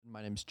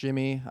My name's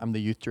Jimmy. I'm the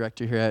youth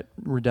director here at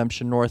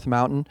Redemption North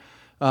Mountain.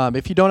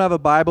 If you don't have a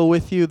Bible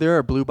with you, there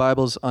are blue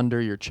Bibles under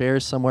your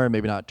chairs somewhere,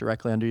 maybe not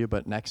directly under you,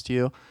 but next to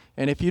you.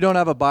 And if you don't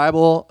have a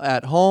Bible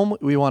at home,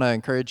 we want to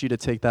encourage you to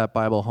take that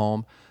Bible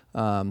home.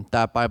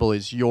 That Bible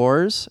is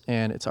yours,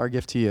 and it's our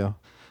gift to you.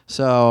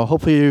 So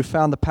hopefully you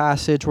found the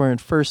passage. We're in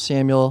 1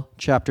 Samuel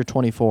chapter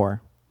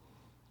 24.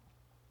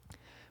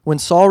 When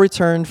Saul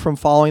returned from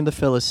following the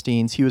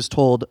Philistines, he was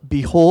told,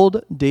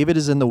 "Behold, David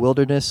is in the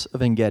wilderness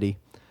of En-Gedi."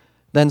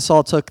 Then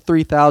Saul took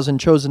 3,000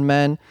 chosen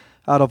men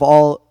out of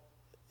all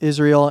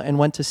Israel and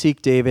went to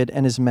seek David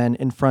and his men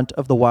in front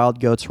of the wild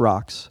goats'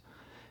 rocks.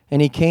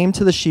 And he came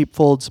to the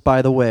sheepfolds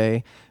by the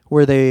way,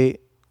 where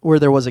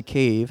there was a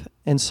cave,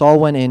 and Saul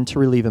went in to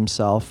relieve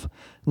himself.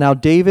 Now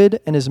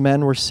David and his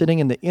men were sitting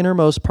in the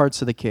innermost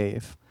parts of the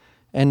cave.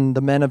 And the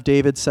men of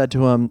David said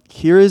to him,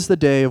 "Here is the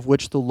day of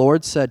which the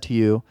Lord said to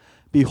you,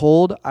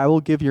 Behold, I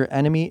will give your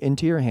enemy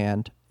into your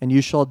hand, and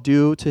you shall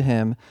do to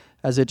him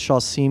as it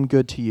shall seem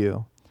good to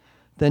you."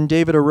 Then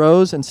David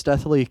arose and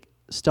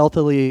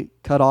stealthily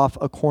cut off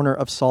a corner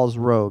of Saul's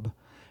robe.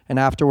 And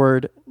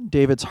afterward,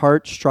 David's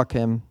heart struck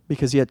him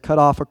because he had cut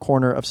off a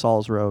corner of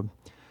Saul's robe.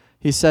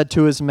 He said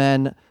to his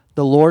men,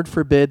 "The Lord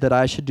forbid that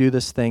I should do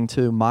this thing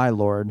to my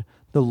Lord,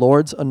 the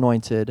Lord's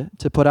anointed,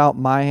 to put out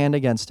my hand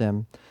against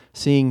him,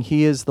 seeing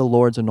he is the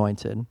Lord's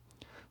anointed."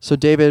 So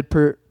David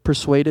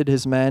persuaded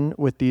his men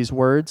with these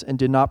words and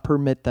did not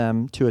permit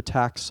them to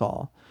attack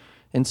Saul.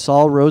 And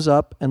Saul rose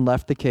up and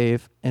left the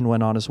cave and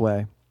went on his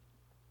way.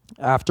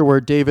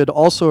 Afterward, David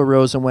also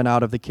arose and went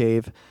out of the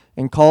cave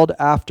and called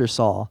after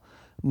Saul,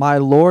 "My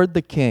lord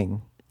the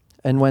king."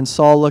 And when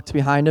Saul looked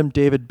behind him,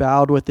 David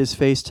bowed with his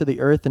face to the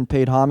earth and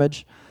paid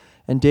homage.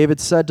 And David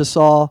said to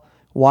Saul,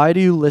 "Why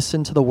do you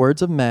listen to the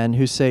words of men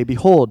who say,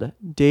 Behold,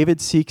 David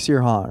seeks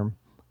your harm?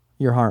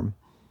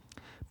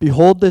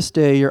 Behold, this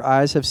day your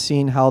eyes have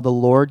seen how the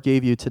Lord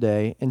gave you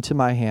today into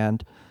my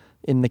hand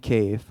in the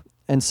cave.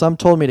 And some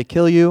told me to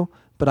kill you,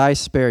 but I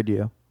spared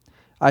you.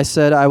 I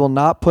said, I will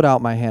not put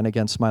out my hand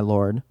against my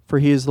Lord, for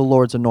he is the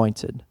Lord's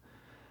anointed.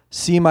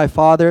 See, my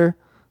father,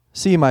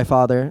 see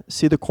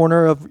the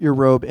corner of your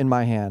robe in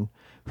my hand.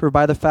 For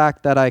by the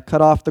fact that I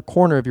cut off the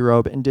corner of your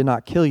robe and did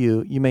not kill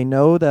you, you may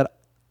know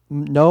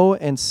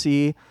and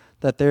see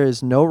that there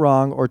is no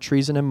wrong or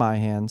treason in my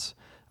hands.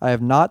 I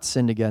have not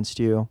sinned against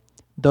you,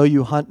 though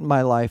you hunt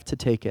my life to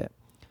take it.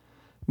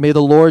 May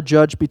the Lord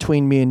judge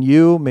between me and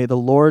you. May the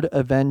Lord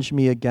avenge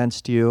me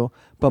against you,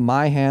 but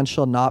my hand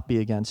shall not be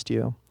against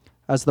you.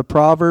 As the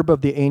proverb of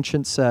the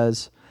ancient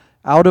says,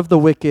 out of the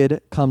wicked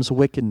comes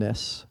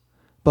wickedness,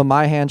 but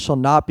my hand shall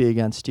not be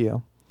against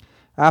you.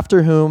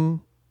 After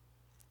whom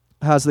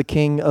has the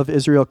king of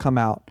Israel come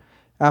out?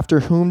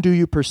 After whom do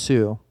you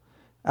pursue?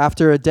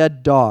 After a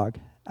dead dog,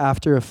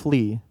 after a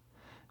flea.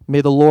 May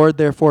the Lord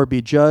therefore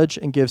be judge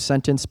and give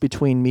sentence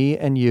between me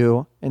and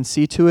you, and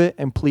see to it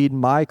and plead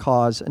my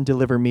cause and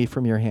deliver me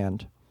from your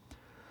hand.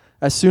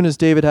 As soon as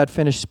David had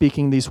finished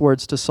speaking these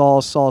words to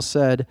Saul, Saul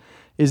said,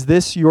 Is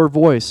this your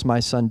voice, my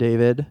son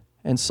David?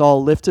 And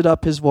Saul lifted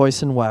up his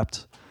voice and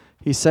wept.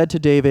 He said to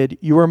David,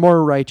 You are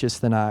more righteous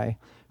than I,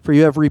 for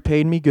you have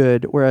repaid me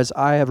good, whereas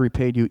I have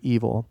repaid you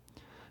evil.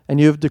 And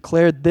you have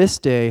declared this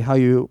day how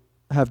you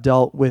have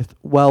dealt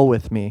well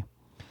with me,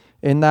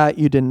 in that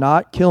you did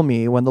not kill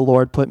me when the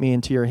Lord put me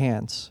into your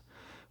hands.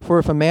 For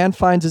if a man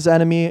finds his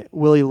enemy,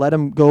 will he let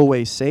him go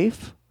away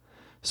safe?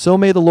 So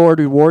may the Lord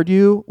reward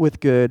you with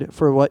good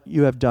for what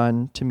you have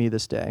done to me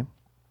this day.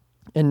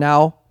 And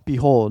now,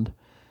 behold,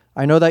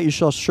 I know that you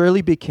shall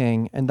surely be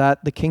king, and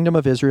that the kingdom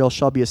of Israel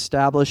shall be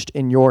established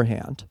in your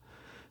hand.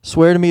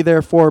 Swear to me,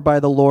 therefore, by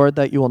the Lord,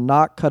 that you will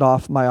not cut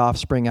off my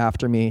offspring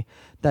after me,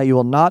 that you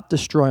will not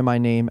destroy my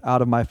name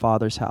out of my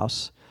father's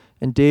house.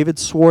 And David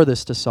swore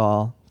this to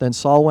Saul. Then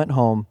Saul went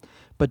home,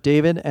 but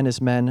David and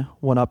his men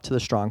went up to the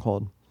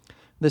stronghold.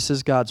 This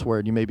is God's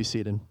word. You may be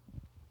seated.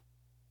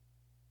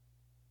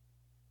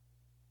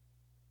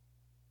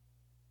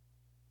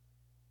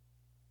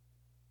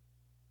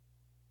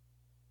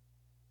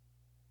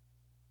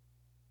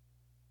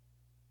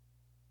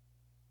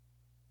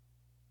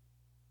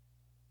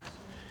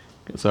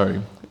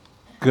 Sorry.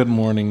 Good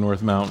morning,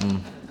 North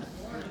Mountain.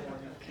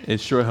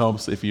 It sure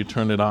helps if you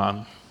turn it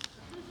on.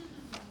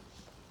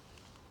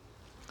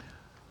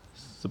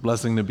 It's a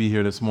blessing to be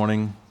here this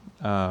morning.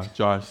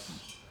 Josh,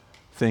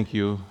 thank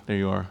you. There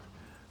you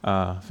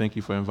are. Thank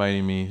you for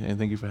inviting me, and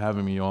thank you for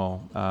having me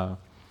all.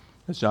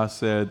 As Josh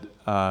said,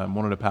 I'm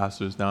one of the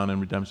pastors down in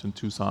Redemption,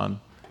 Tucson,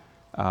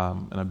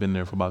 and I've been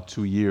there for about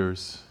 2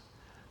 years.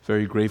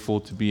 Very grateful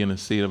to be in the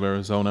state of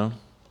Arizona.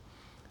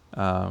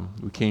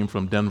 We came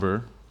from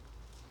Denver,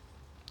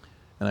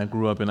 and I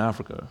grew up in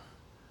Africa.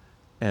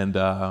 And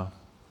when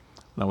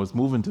I was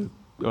moving to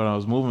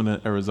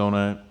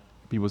Arizona,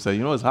 people said,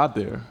 "You know, it's hot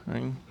there."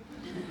 Right?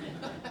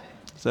 I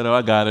said, "Oh,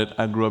 I got it.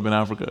 I grew up in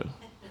Africa."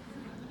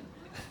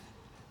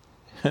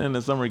 And then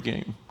the summer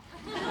came.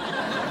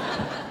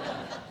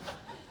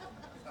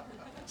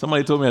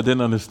 Somebody told me I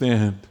didn't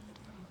understand.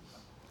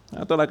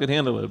 I thought I could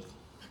handle it.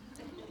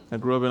 I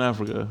grew up in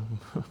Africa.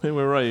 They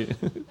were right.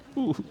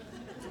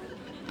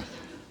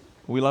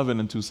 We love it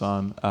in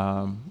Tucson.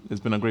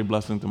 It's been a great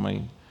blessing to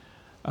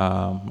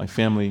my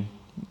family.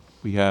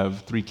 We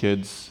have 3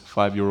 kids,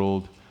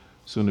 5-year-old,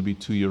 soon to be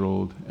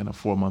 2-year-old, and a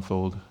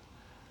 4-month-old.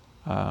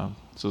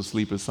 So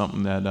sleep is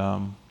something that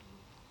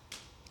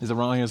is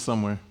around here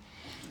somewhere.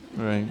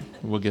 Right?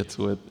 We'll get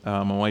to it.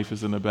 My wife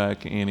is in the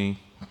back, Annie.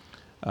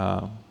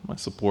 My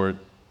support.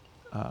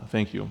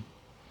 Thank you.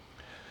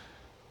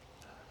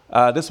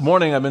 This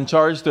morning I've been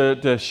charged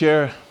to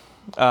share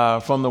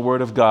from the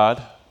Word of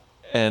God.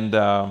 And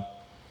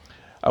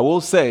I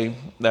will say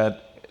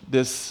that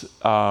this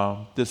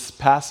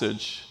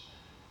passage,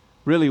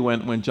 really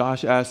when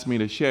Josh asked me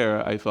to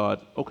share, I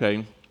thought,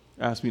 okay,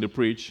 asked me to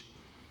preach.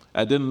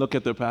 I didn't look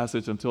at the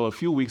passage until a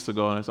few weeks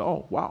ago, and I said,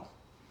 oh, wow.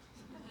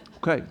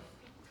 Okay.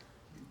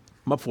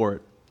 I'm up for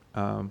it.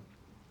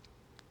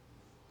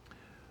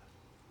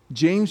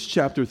 James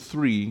chapter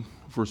 3,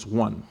 verse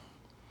 1.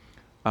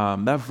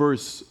 That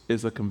verse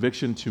is a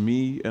conviction to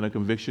me, and a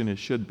conviction it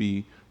should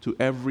be to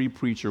every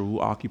preacher who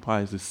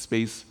occupies this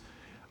space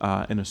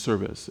in a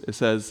service. It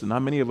says,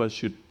 not many of us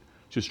should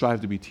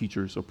strive to be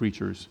teachers or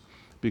preachers,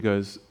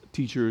 because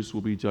teachers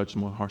will be judged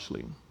more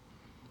harshly,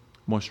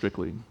 more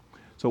strictly.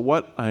 So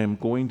what I am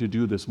going to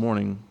do this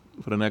morning,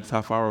 for the next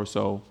half hour or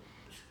so,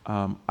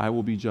 I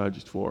will be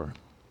judged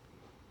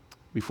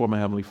before my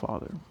Heavenly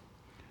Father.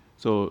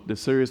 So the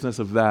seriousness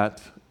of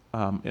that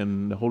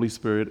and the Holy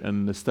Spirit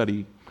and the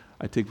study,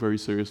 I take very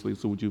seriously.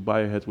 So would you bow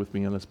your heads with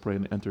me and let's pray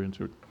and enter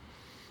into it.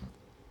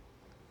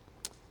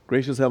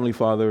 Gracious Heavenly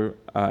Father,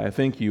 I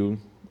thank you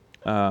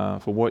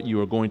for what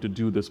you are going to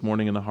do this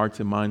morning in the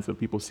hearts and minds of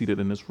people seated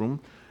in this room,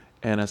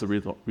 and as a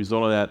result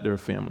of that, their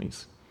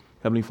families.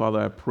 Heavenly Father,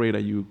 I pray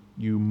that you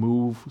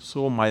move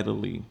so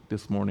mightily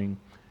this morning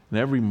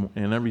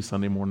and every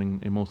Sunday morning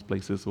in most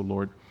places, oh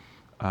Lord.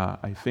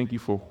 I thank you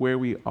for where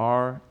we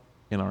are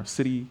in our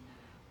city,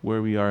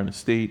 where we are in the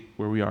state,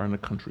 where we are in the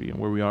country, and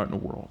where we are in the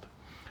world.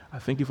 I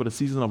thank you for the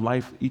season of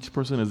life each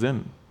person is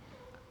in.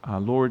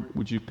 Lord,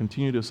 would you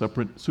continue to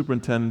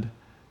superintend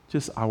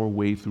just our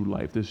way through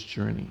life, this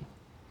journey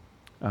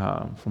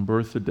from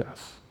birth to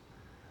death.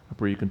 I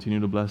pray you continue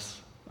to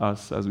bless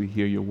us as we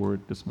hear your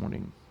word this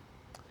morning.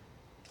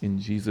 In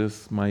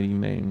Jesus' mighty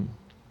name,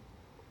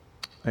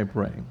 I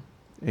pray.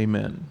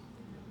 Amen.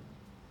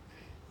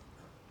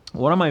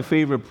 One of my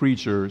favorite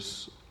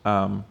preachers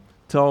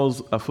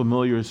tells a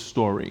familiar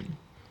story.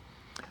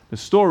 The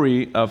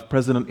story of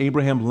President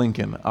Abraham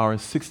Lincoln, our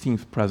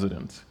 16th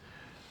president.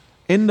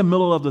 In the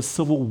middle of the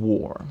Civil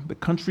War, the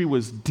country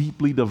was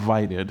deeply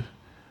divided.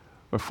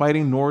 We're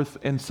fighting North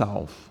and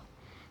South.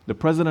 The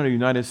President of the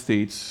United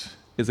States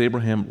is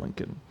Abraham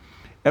Lincoln.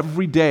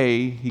 Every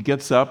day he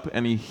gets up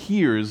and he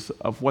hears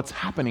of what's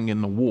happening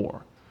in the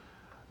war.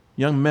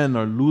 Young men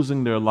are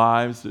losing their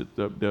lives.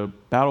 The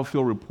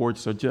battlefield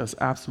reports are just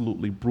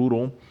absolutely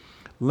brutal.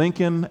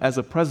 Lincoln, as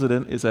a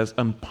president, is as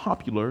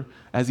unpopular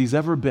as he's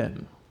ever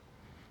been,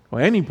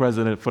 or any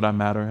president, for that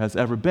matter, has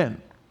ever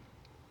been.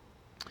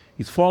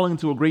 He's falling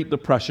into a Great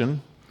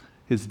Depression.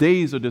 His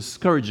days are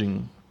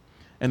discouraging,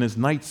 and his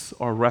nights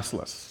are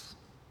restless.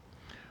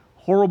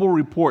 Horrible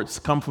reports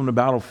come from the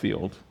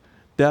battlefield,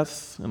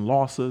 deaths and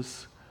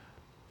losses.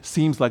 It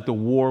seems like the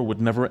war would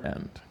never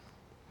end.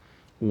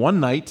 One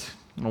night,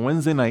 on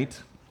Wednesday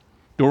night,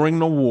 during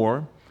the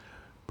war,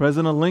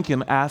 President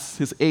Lincoln asked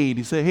his aide,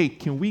 he said, hey,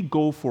 can we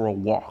go for a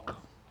walk?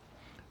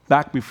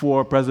 Back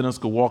before presidents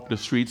could walk the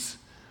streets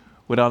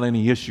without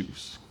any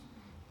issues.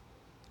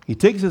 He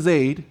takes his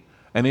aide,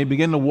 and they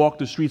begin to walk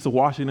the streets of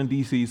Washington,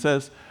 D.C. He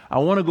says, I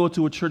want to go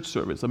to a church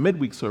service, a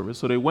midweek service.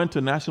 So they went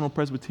to National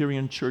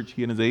Presbyterian Church,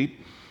 he and his aide,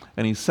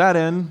 and he sat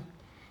in,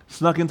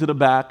 snuck into the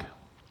back,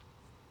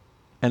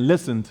 and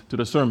listened to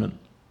the sermon.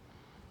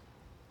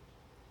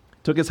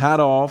 Took his hat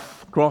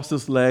off, crossed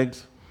his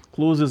legs,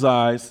 closed his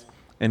eyes,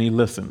 and he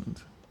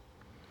listened.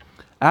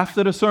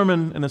 After the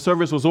sermon and the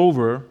service was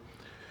over,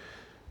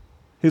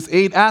 his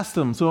aide asked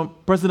him, so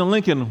President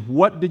Lincoln,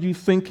 what did you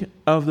think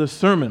of the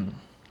sermon?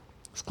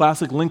 It's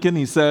classic Lincoln.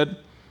 He said,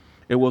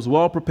 it was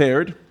well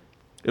prepared,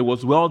 it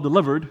was well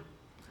delivered,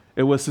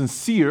 it was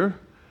sincere,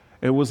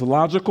 it was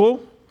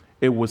logical,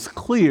 it was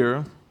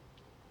clear.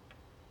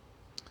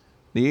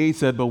 The aide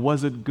said, but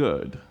was it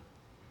good?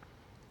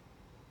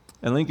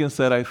 And Lincoln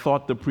said, I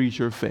thought the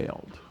preacher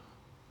failed.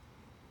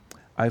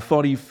 I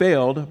thought he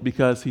failed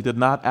because he did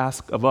not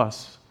ask of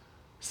us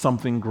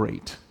something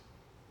great.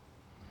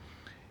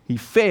 He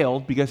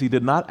failed because he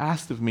did not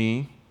ask of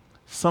me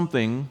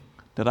something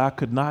that I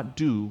could not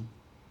do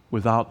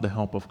without the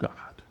help of God.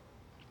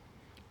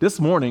 This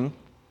morning,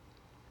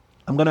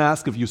 I'm going to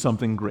ask of you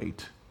something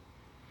great,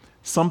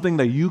 something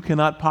that you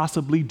cannot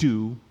possibly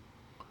do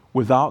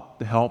without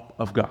the help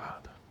of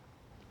God.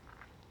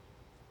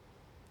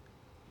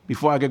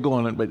 Before I get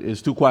going, but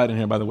it's too quiet in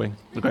here, by the way,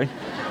 okay?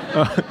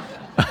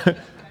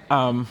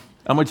 I'm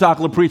a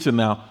chocolate preacher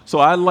now, so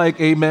I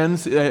like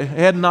amens.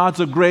 Head nods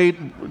are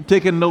great.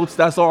 Taking notes,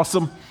 that's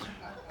awesome.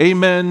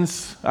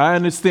 Amens, I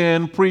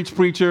understand. Preach,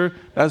 preacher,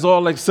 that's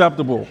all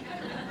acceptable.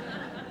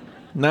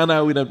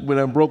 Now we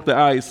done broke the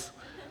ice.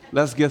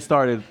 Let's get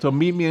started. So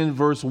meet me in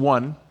verse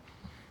 1.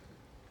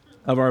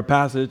 of our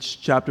passage,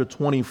 chapter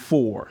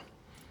 24.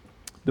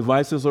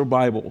 Devices or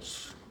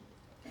Bibles.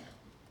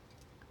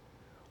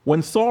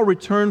 When Saul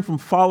returned from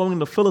following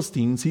the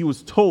Philistines, he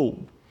was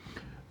told,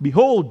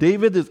 "Behold,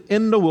 David is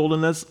in the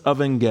wilderness of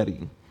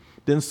En-gedi."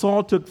 Then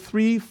Saul took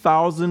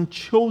 3,000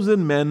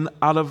 chosen men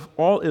out of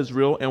all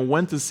Israel and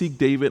went to seek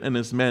David and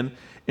his men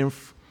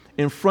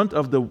in front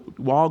of the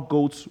wild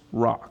goats'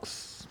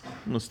 rocks. I'm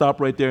going to stop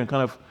right there and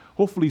kind of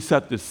hopefully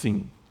set this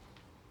scene.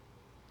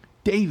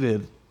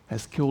 David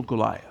has killed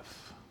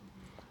Goliath.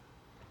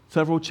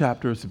 Several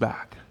chapters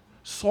back,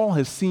 Saul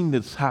has seen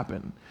this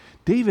happen.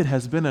 David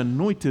has been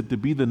anointed to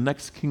be the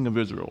next king of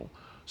Israel.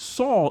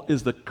 Saul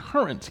is the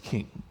current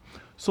king.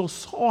 So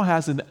Saul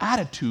has an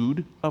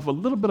attitude of a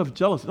little bit of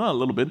jealousy, not a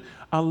little bit,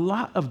 a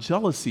lot of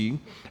jealousy,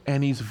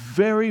 and he's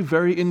very,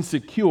 very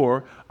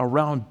insecure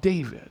around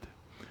David.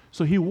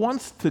 So he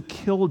wants to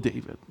kill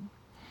David.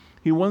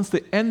 He wants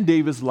to end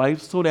David's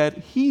life so that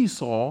he,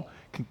 Saul,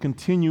 can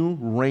continue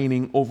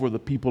reigning over the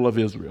people of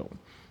Israel.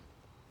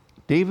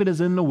 David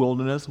is in the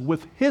wilderness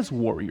with his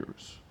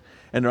warriors,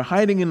 and they're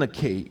hiding in a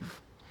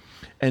cave.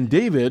 And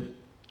David's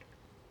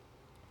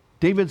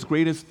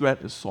greatest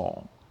threat is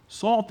Saul.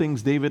 Saul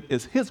thinks David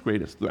is his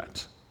greatest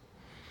threat.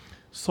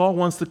 Saul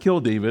wants to kill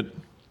David,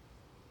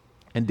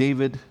 and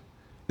David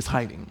is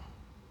hiding.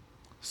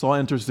 Saul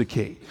enters the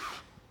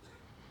cave.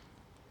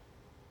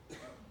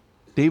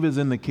 David's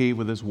in the cave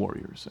with his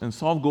warriors, and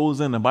Saul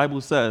goes in, the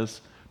Bible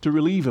says, to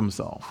relieve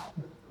himself.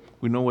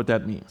 We know what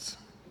that means.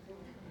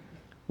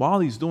 While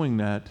he's doing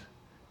that,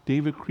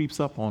 David creeps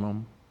up on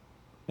him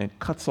and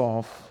cuts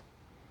off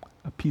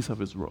a piece of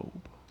his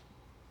robe.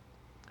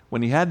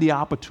 When he had the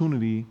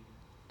opportunity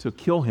to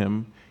kill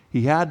him,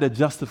 he had the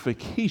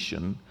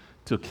justification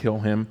to kill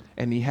him,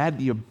 and he had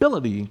the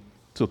ability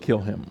to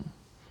kill him.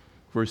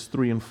 Verse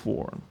 3 and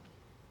 4.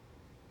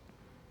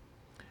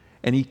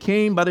 And he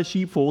came by the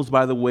sheepfolds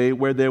by the way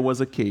where there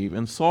was a cave,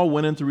 and Saul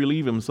went in to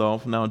relieve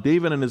himself. Now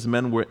David and his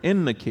men were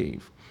in the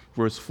cave.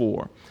 Verse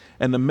 4.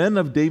 And the men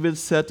of David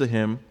said to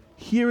him,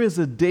 "Here is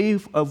a day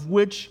of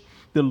which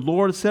the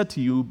Lord said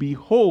to you,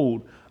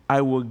 Behold,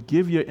 I will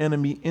give your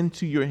enemy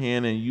into your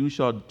hand, and you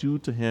shall do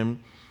to him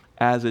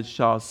as it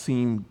shall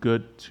seem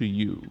good to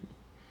you."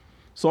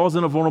 Saul's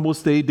in a vulnerable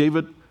state.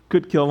 David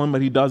could kill him,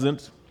 but he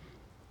doesn't.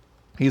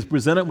 He's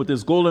presented with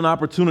this golden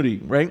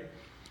opportunity, right?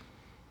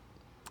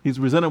 He's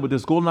presented with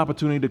this golden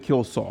opportunity to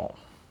kill Saul,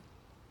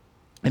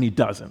 and he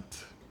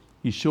doesn't.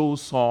 He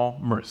shows Saul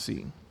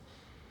mercy.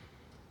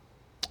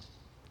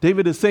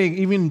 David is saying,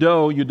 even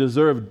though you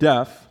deserve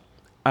death,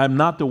 I'm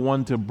not the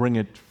one to bring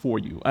it for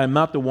you. I'm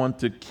not the one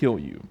to kill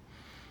you.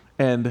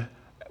 And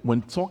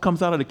when Saul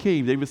comes out of the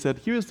cave, David said,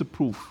 "Here's the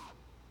proof,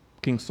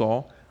 King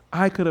Saul.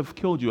 I could have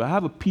killed you. I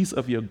have a piece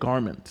of your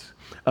garment,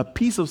 a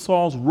piece of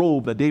Saul's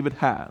robe that David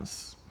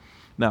has."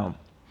 Now,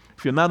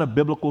 if you're not a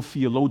biblical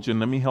theologian,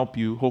 let me help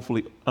you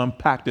hopefully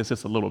unpack this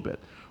just a little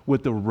bit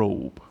with the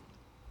robe.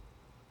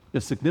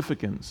 The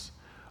significance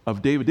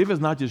of David. David is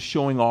not just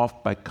showing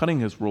off by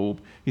cutting his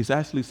robe. He's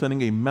actually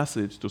sending a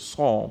message to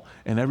Saul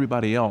and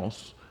everybody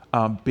else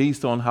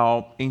based on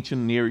how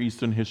ancient Near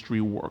Eastern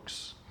history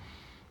works.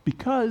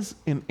 Because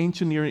in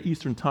ancient Near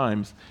Eastern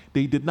times,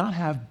 they did not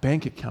have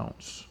bank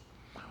accounts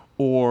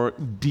or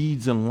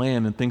deeds and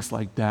land and things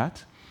like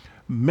that.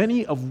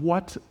 Many of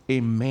what a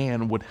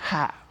man would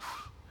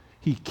have,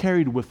 he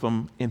carried with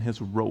him in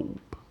his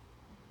robe.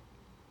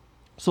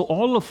 So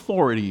all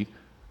authority,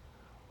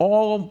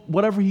 all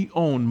whatever he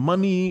owned,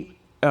 money,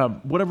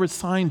 whatever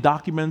signed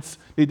documents,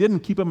 they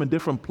didn't keep them in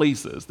different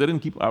places. They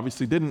didn't keep,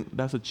 obviously didn't,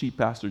 that's a cheap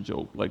pastor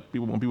joke. Like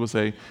when people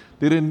say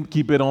they didn't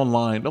keep it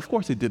online. Of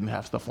course they didn't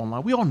have stuff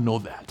online. We all know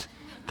that.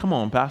 Come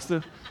on,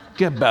 pastor,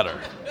 get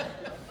better.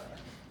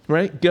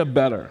 Right? Get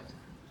better.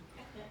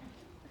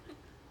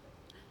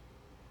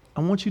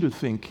 I want you to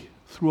think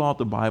throughout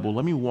the Bible.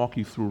 Let me walk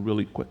you through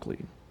really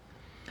quickly.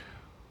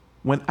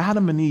 When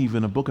Adam and Eve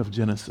in the book of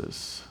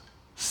Genesis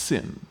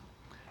sin,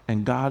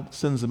 and God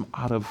sends them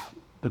out of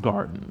the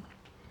garden,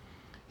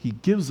 he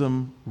gives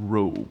them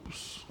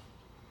robes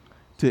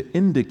to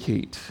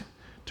indicate,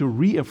 to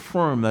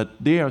reaffirm that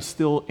they are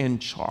still in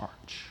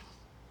charge,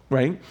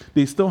 right?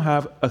 They still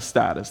have a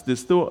status. They're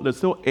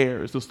still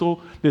heirs.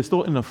 They're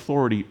still in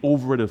authority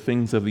over the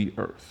things of the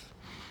earth.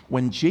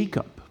 When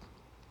Jacob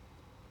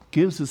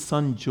gives his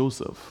son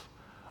Joseph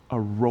a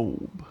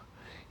robe,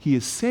 he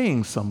is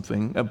saying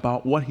something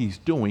about what he's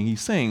doing.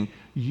 He's saying,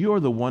 you're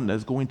the one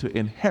that's going to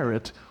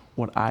inherit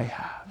what I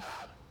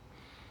have.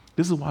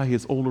 This is why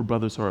his older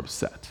brothers are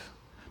upset.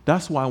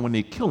 That's why when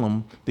they kill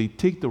him, they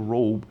take the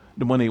robe,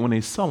 when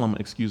they sell him,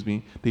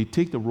 they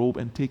take the robe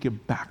and take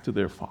it back to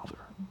their father.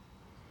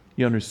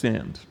 You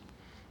understand?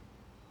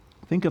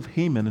 Think of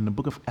Haman in the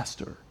book of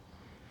Esther,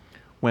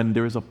 when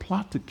there is a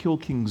plot to kill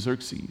King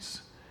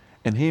Xerxes,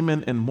 and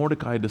Haman and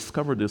Mordecai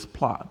discover this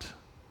plot.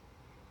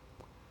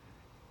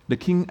 The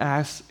king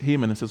asks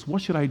Haman and says,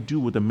 "What should I do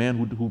with the man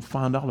who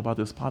found out about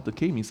this plot that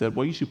came?" He said,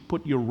 "Well, you should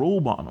put your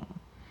robe on him."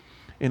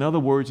 In other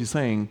words, he's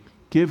saying,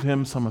 give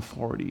him some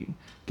authority.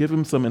 Give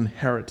him some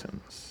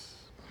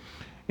inheritance.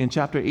 In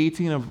chapter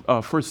 18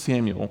 of 1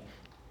 Samuel,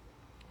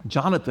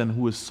 Jonathan,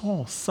 who is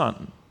Saul's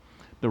son,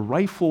 the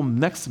rightful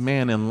next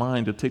man in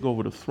line to take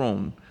over the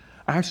throne,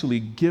 actually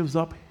gives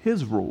up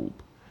his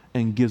robe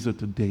and gives it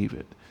to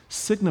David,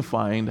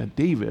 signifying that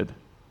David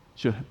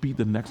should be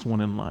the next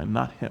one in line,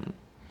 not him.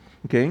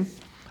 Okay?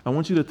 I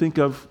want you to think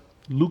of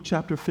Luke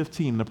chapter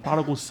 15, the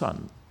prodigal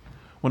son.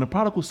 When the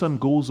prodigal son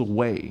goes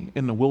away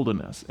in the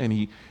wilderness and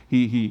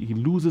he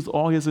loses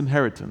all his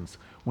inheritance,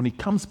 when he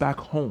comes back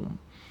home,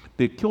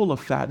 they kill a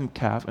fattened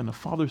calf, and the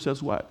father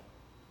says, what?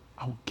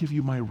 I'll give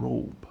you my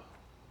robe.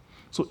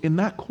 So in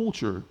that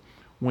culture,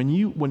 when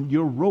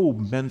your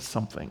robe meant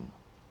something.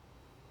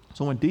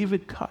 So when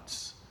David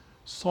cuts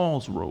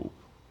Saul's robe,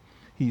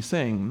 he's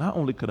saying, not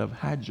only could I have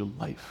had your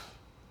life,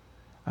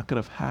 I could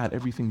have had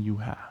everything you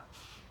have.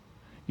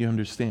 You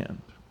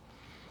understand?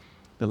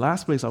 The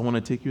last place I want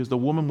to take you is the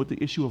woman with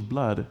the issue of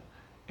blood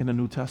in the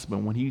New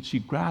Testament. When she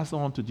grabs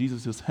onto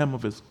Jesus' hem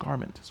of his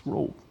garment, his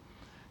robe,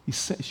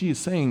 she is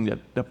saying that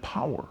the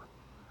power,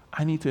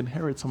 I need to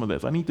inherit some of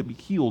this. I need to be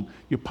healed.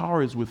 Your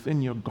power is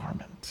within your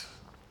garment.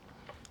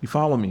 You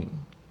follow me?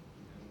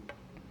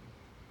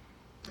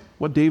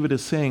 What David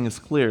is saying is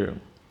clear.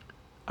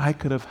 I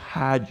could have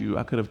had you.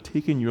 I could have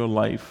taken your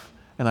life,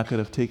 and I could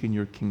have taken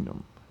your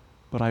kingdom.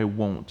 But I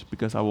won't,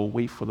 because I will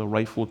wait for the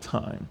rightful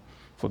time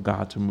for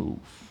God to move.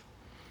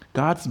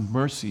 God's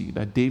mercy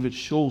that David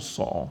shows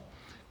Saul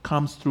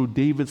comes through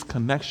David's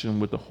connection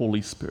with the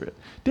Holy Spirit.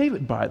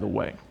 David, by the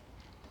way,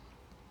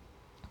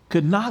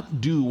 could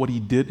not do what he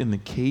did in the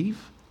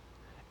cave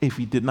if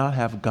he did not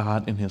have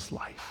God in his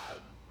life.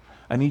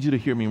 I need you to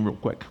hear me real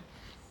quick.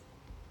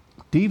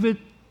 David,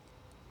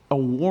 a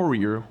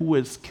warrior who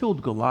has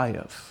killed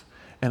Goliath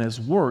and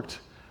has worked,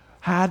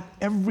 had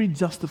every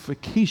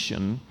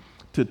justification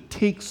to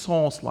take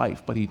Saul's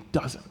life, but he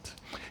doesn't.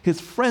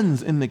 His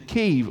friends in the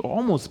cave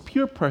almost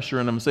peer pressure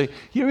him and say,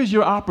 here is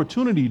your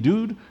opportunity,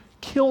 dude.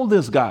 Kill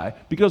this guy.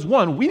 Because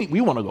one,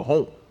 we want to go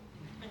home,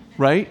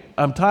 right?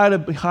 I'm tired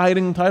of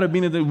hiding, tired of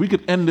being there. We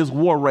could end this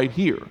war right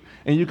here.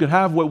 And you could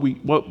have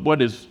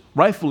what is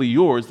rightfully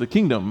yours, the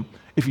kingdom,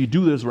 if you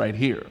do this right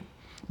here.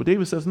 But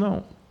David says,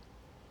 no,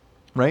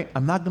 right?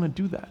 I'm not going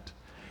to do that.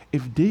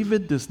 If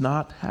David does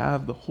not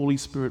have the Holy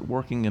Spirit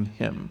working in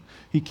him,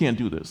 he can't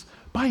do this.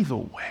 By the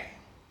way,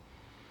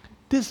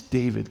 this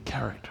David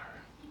character,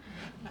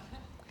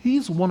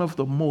 he's one of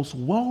the most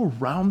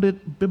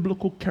well-rounded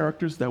biblical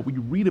characters that we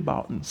read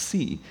about and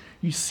see.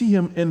 You see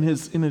him in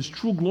his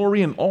true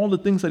glory and all the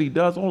things that he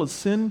does, all his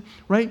sin,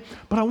 right?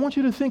 But I want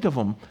you to think of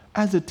him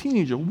as a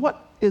teenager.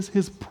 What is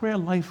his prayer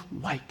life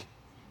like?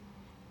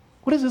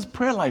 What is his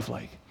prayer life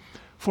like?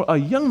 For a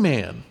young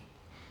man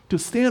to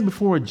stand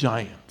before a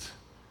giant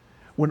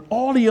when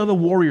all the other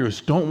warriors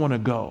don't want to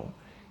go,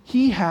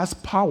 he has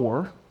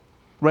power,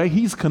 right?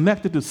 He's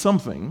connected to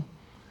something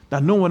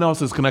that no one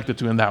else is connected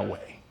to in that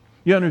way.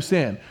 You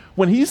understand?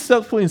 When he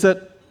stepped forward and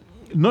said,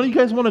 none of you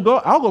guys want to go,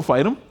 I'll go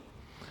fight him.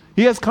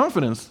 He has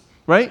confidence,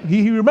 right?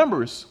 He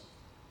remembers.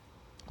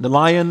 The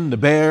lion, the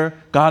bear,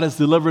 God has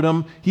delivered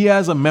him. He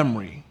has a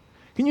memory.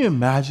 Can you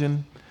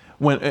imagine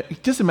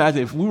just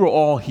imagine if we were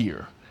all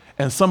here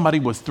and somebody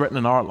was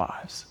threatening our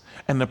lives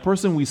and the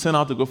person we sent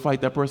out to go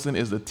fight that person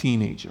is a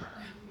teenager.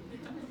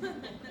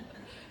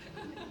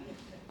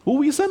 Who are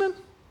we sending?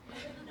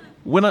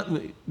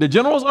 When the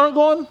generals aren't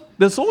going,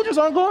 the soldiers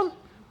aren't going,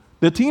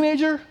 the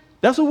teenager,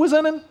 that's who we're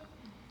sending?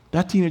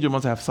 That teenager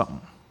must have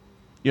something.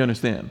 You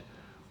understand?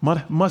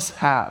 Must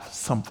have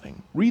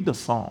something. Read the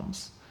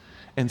Psalms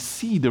and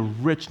see the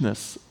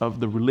richness of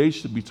the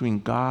relationship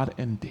between God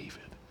and David.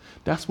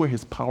 That's where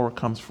his power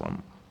comes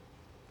from.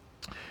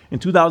 In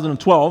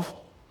 2012,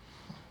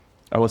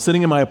 I was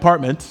sitting in my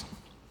apartment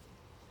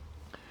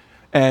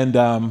and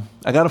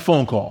I got a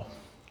phone call.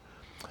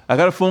 I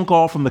got a phone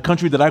call from the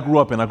country that I grew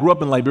up in. I grew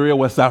up in Liberia,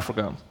 West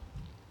Africa.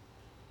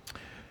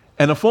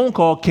 And a phone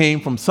call came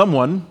from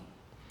someone,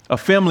 a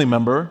family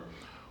member,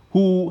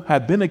 who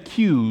had been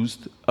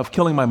accused of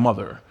killing my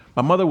mother.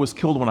 My mother was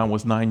killed when I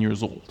was 9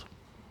 years old.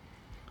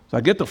 So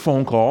I get the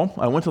phone call.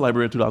 I went to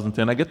Liberia in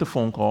 2010. I get the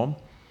phone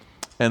call,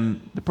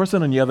 and the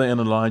person on the other end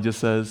of the line just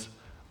says,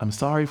 I'm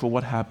sorry for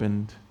what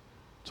happened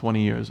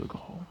 20 years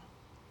ago.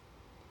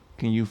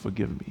 Can you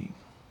forgive me?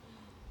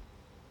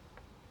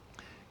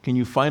 Can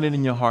you find it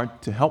in your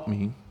heart to help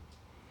me?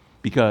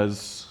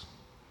 Because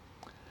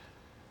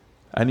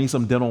I need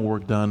some dental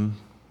work done.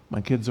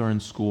 My kids are in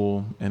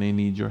school and they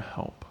need your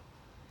help.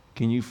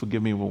 Can you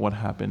forgive me for what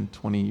happened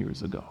 20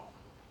 years ago?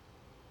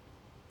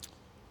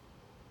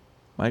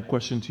 My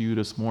question to you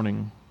this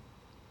morning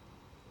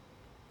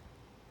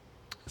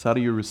is, how do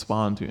you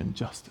respond to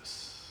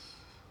injustice?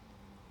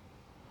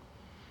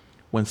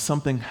 When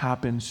something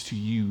happens to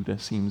you that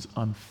seems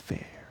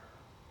unfair,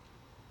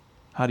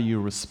 how do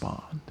you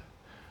respond?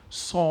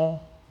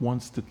 Saul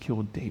wants to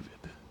kill David.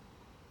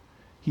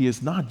 He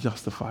is not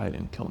justified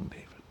in killing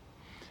David.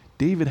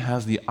 David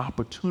has the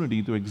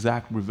opportunity to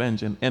exact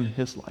revenge and end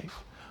his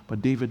life,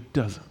 but David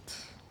doesn't.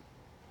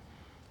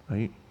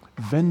 Right?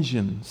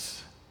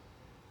 Vengeance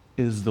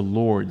is the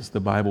Lord's, the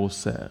Bible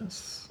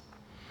says.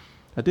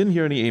 I didn't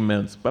hear any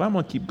amens, but I'm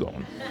going to keep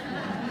going.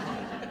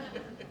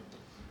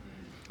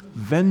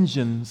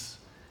 vengeance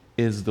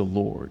is the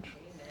Lord.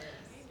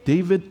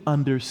 David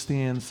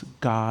understands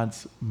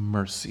God's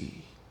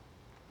mercy.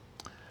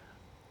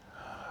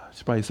 I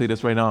should probably say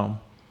this right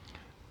now.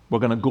 We're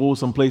going to go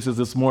some places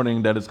this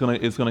morning that it's going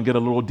to get a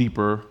little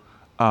deeper.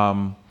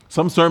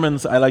 Some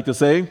sermons, I like to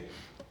say,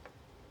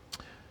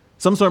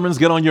 some sermons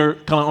get on your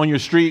kind of on your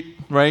street,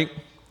 right?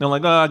 They're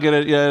like, oh, I get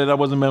it. Yeah, that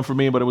wasn't meant for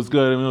me, but it was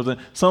good.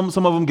 Some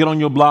of them get on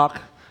your block.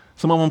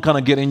 Some of them kind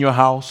of get in your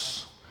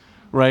house,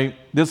 right?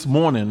 This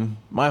morning,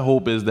 my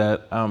hope is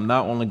that I'm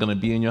not only going to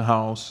be in your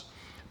house,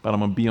 but I'm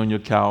going to be on your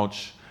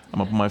couch. I'm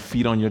going to put my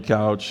feet on your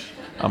couch.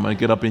 I'm going to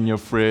get up in your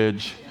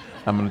fridge.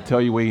 I'm going to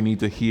tell you what you need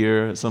to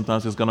hear.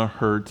 Sometimes it's going to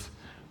hurt,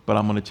 but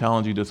I'm going to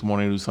challenge you this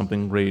morning to do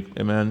something great.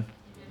 Amen?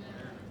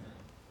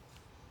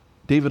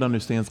 David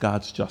understands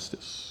God's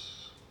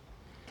justice.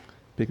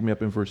 Pick me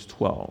up in verse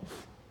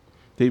 12.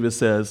 David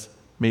says,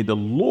 may the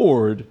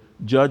Lord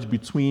judge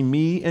between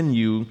me and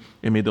you,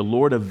 and may the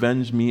Lord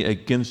avenge me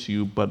against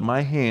you, but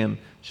my hand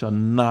shall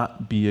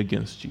not be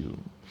against you.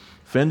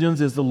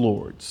 Vengeance is the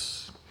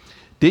Lord's.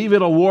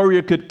 David, a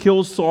warrior, could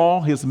kill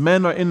Saul. His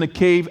men are in the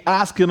cave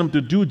asking him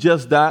to do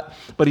just that,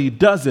 but he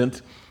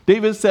doesn't.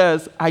 David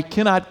says, I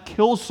cannot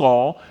kill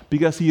Saul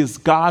because he is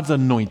God's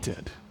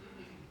anointed.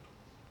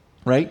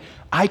 Right?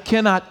 I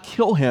cannot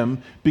kill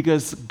him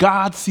because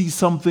God sees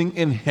something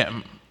in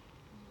him.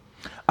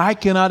 I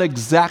cannot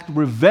exact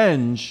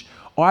revenge,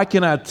 or I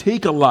cannot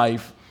take a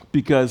life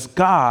because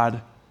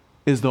God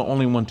is the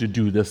only one to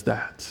do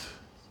that.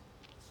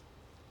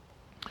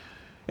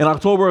 In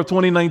October of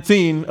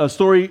 2019, a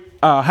story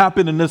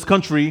happened in this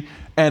country,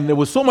 and there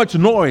was so much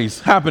noise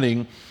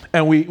happening,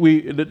 and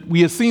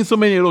we have seen so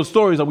many of those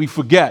stories that we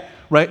forget,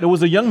 right? There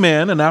was a young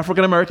man, an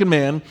African-American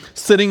man,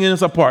 sitting in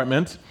his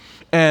apartment,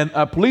 and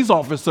a police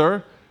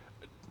officer,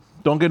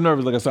 don't get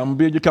nervous, like I said, I'm going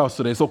to be at your couch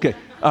today, it's okay,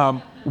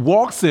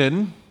 walks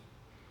in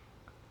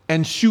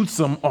and shoots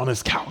him on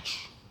his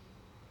couch.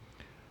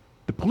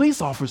 The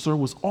police officer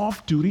was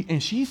off duty,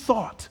 and she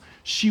thought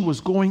she was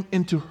going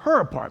into her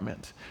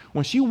apartment.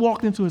 When she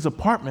walked into his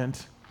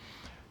apartment,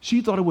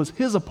 she thought it was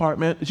his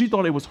apartment, she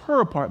thought it was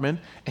her apartment,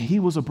 and he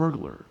was a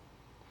burglar.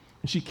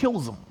 And she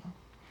kills him.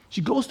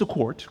 She goes to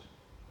court,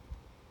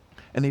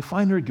 and they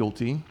find her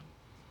guilty.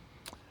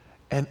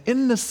 And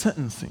in the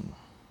sentencing,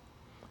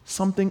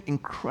 something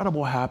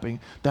incredible happened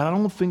that I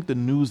don't think the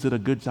news did a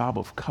good job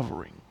of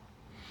covering.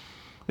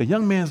 The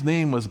young man's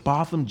name was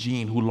Botham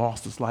Jean, who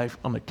lost his life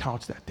on the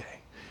couch that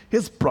day.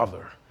 His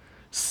brother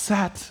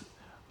sat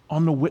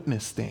on the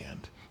witness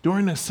stand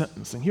during the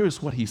sentencing.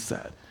 Here's what he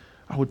said.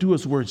 I will do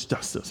his words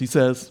justice. He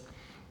says,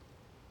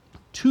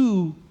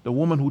 to the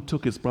woman who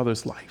took his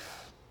brother's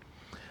life,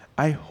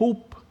 I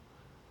hope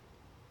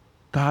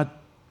God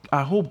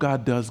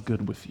does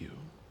good with you.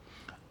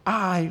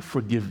 I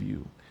forgive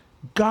you.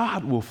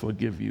 God will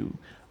forgive you.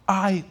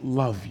 I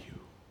love you.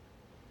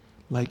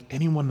 Like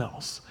anyone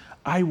else,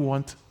 I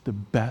want the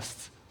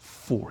best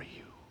for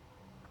you.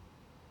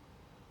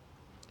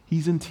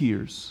 He's in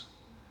tears,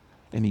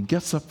 and he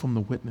gets up from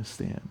the witness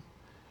stand,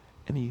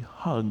 and he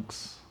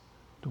hugs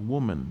the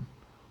woman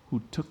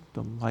who took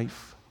the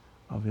life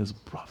of his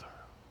brother.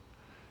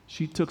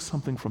 She took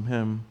something from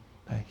him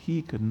that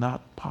he could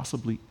not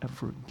possibly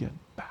ever get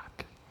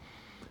back.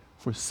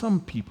 For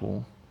some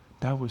people,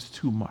 that was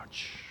too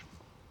much.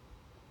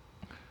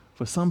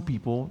 For some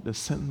people, the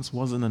sentence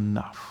wasn't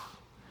enough.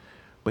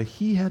 But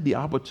he had the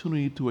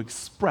opportunity to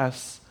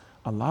express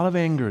a lot of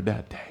anger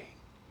that day,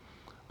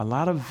 a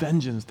lot of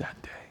vengeance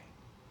that day,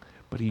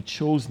 but he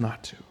chose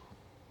not to.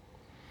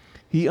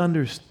 He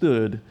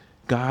understood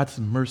God's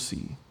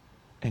mercy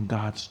and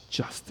God's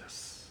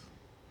justice.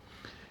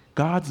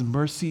 God's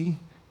mercy,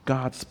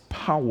 God's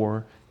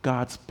power,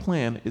 God's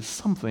plan is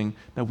something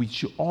that we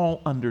should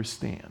all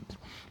understand.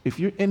 If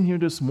you're in here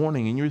this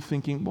morning and you're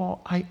thinking,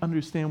 well, I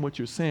understand what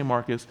you're saying,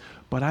 Marcus,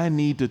 but I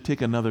need to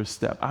take another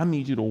step. I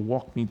need you to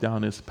walk me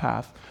down this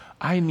path.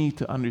 I need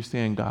to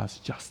understand God's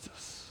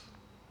justice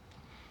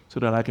so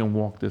that I can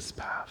walk this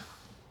path.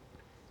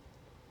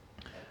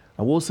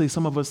 I will say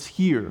some of us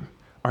here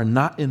are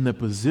not in the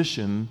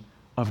position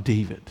of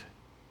David.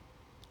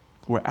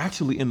 We're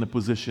actually in the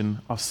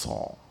position of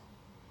Saul.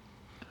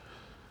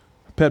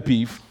 Pet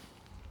peeve.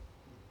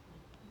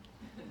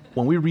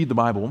 When we read the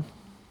Bible,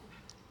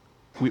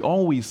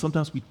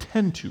 sometimes we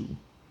tend to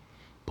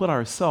put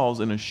ourselves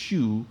in a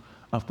shoe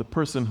of the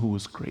person who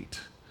is great,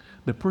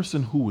 the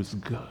person who is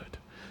good,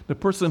 the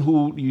person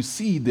who you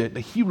see the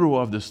hero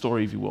of the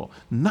story, if you will,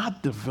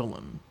 not the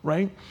villain,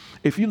 right?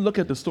 If you look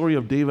at the story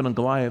of David and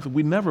Goliath,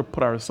 we never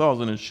put ourselves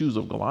in the shoes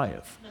of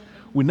Goliath.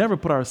 We never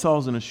put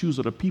ourselves in the shoes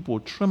of the people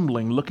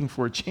trembling, looking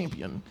for a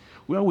champion.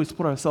 We always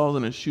put ourselves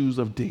in the shoes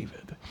of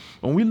David.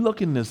 When we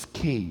look in this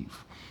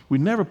cave, we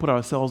never put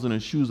ourselves in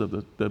the shoes of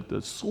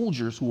the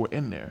soldiers who were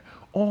in there.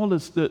 All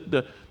this,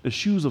 the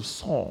shoes of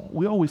Saul.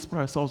 We always put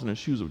ourselves in the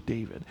shoes of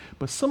David.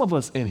 But some of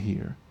us in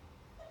here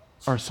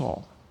are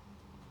Saul.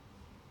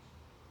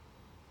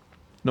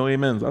 No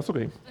amens. That's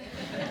okay.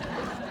 Amen.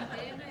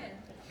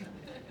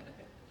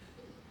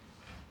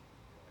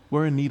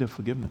 We're in need of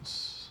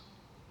forgiveness.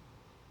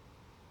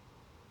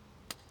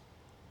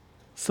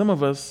 Some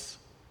of us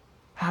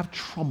have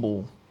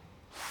trouble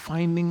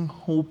finding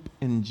hope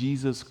in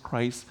Jesus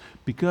Christ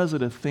because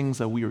of the things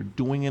that we are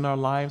doing in our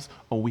lives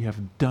or we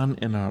have done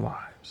in our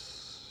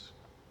lives.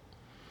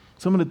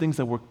 Some of the things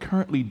that we're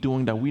currently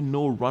doing that we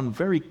know run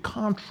very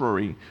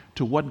contrary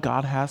to what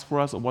God has for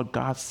us or what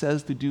God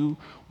says to do,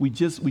 we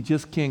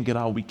just can't get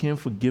out. We can't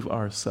forgive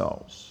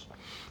ourselves.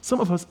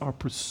 Some of us are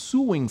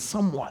pursuing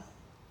someone.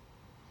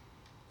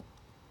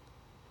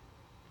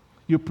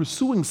 You're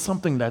pursuing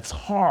something that's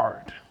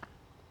hard.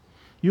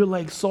 You're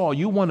like Saul.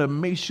 You want to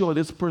make sure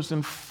this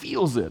person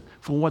feels it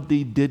for what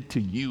they did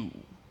to you.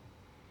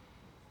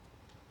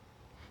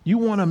 You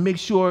want to make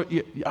sure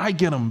I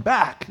get them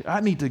back. I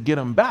need to get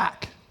them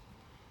back.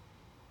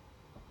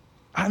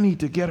 I need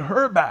to get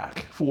her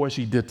back for what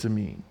she did to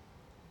me.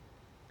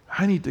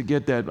 I need to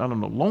get that,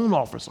 loan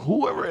officer,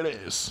 whoever it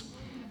is,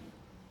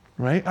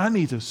 right? I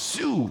need to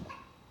sue.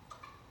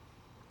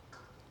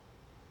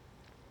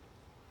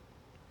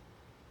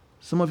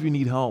 Some of you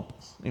need help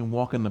in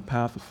walking the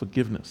path of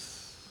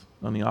forgiveness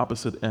on the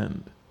opposite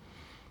end.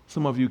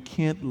 Some of you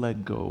can't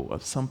let go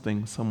of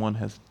something someone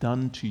has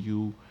done to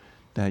you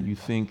that you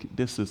think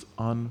this is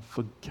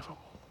unforgivable.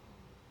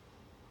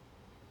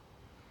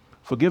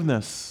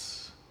 Forgiveness.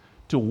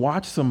 To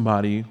watch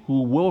somebody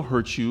who will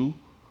hurt you,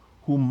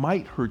 who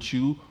might hurt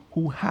you,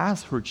 who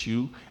has hurt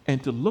you,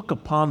 and to look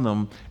upon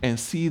them and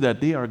see that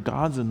they are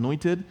God's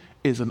anointed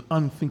is an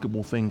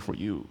unthinkable thing for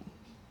you.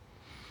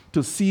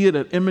 To see it,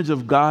 an image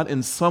of God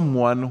in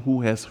someone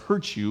who has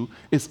hurt you,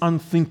 is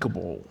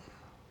unthinkable.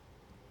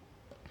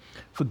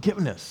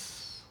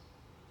 Forgiveness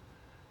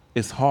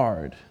is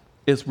hard.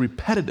 It's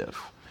repetitive.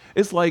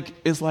 It's like,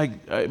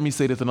 let me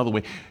say this another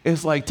way.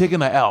 It's like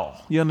taking an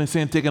L. You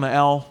understand taking an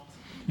L?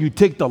 You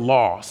take the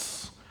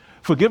loss.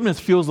 Forgiveness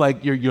feels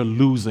like you're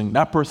losing.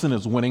 That person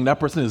is winning. That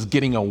person is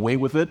getting away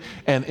with it.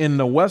 And in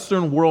the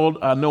Western world,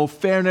 I know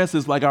fairness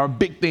is like our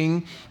big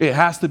thing. It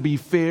has to be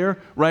fair,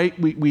 right?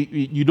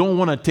 You don't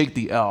want to take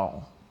the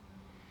L.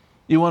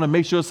 You want to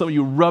make sure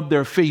you rub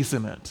their face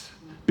in it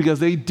because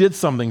they did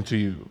something to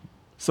you.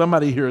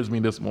 Somebody hears me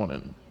this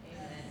morning.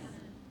 Amen.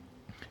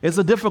 It's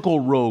a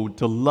difficult road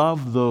to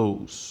love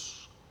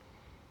those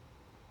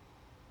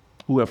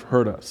who have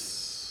hurt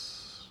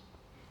us.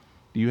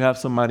 Do you have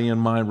somebody in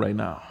mind right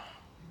now?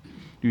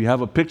 Do you have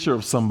a picture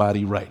of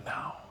somebody right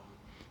now?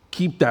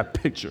 Keep that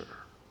picture.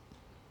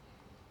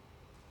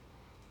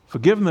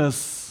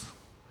 Forgiveness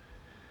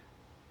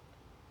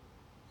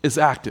is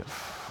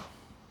active,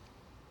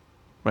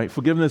 right?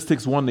 Forgiveness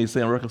takes one, they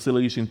say, and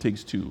reconciliation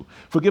takes two.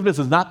 Forgiveness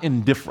is not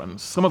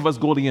indifference. Some of us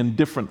go the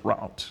indifferent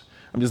route.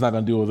 I'm just not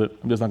going to deal with it.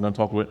 I'm just not going to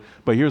talk with it.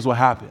 But here's what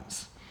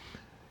happens.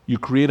 You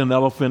create an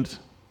elephant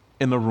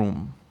in the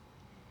room,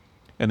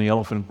 and the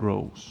elephant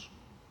grows.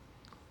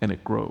 And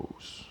it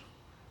grows,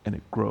 and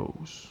it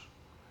grows.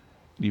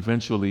 And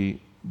eventually,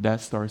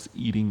 that starts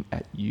eating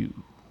at you.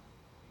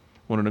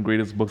 One of the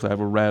greatest books I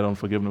ever read on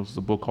forgiveness was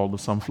a book called The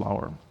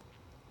Sunflower.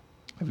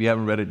 If you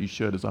haven't read it, you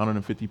should. It's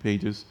 150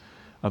 pages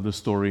of the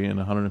story and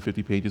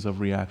 150 pages of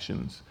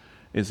reactions.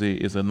 Is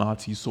a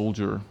Nazi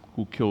soldier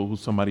who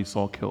somebody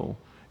saw kill,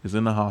 is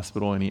in the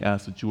hospital, and he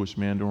asked a Jewish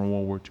man during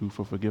World War II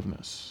for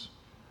forgiveness.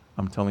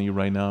 I'm telling you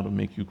right now, it'll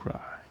make you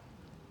cry.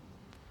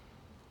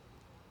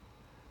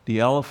 The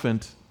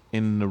elephant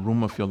in the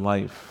room of your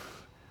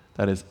life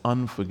that is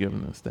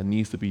unforgiveness, that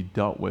needs to be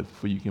dealt with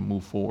before you can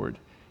move forward,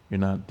 you're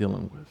not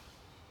dealing with.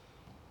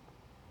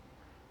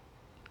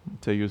 I'll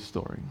tell you a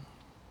story.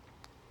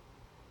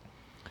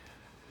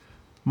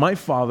 My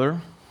father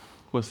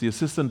was the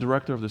assistant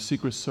director of the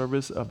Secret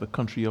Service of the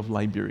country of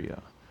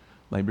Liberia.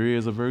 Liberia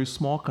is a very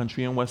small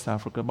country in West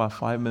Africa, about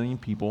 5 million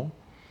people.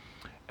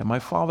 And my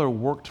father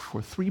worked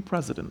for 3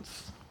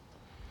 presidents.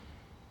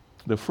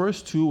 The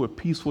first 2 were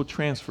peaceful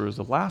transfers.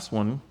 The last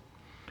one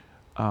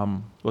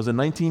was in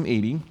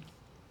 1980.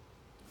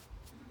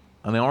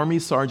 An army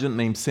sergeant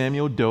named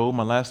Samuel Doe,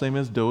 my last name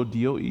is Doe,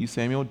 D-O-E,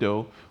 Samuel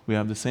Doe, we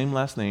have the same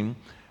last name,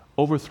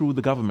 overthrew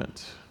the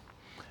government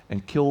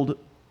and killed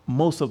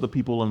most of the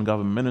people in the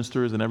government,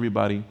 ministers and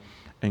everybody,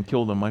 and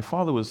killed them. My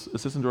father was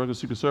assistant director of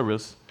Secret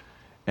Service,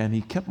 and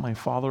he kept my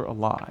father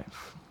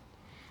alive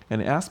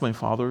and asked my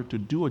father to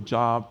do a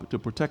job to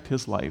protect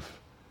his life.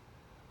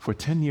 For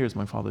 10 years,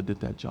 my father did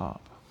that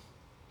job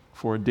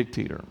for a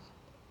dictator.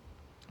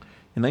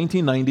 In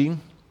 1990,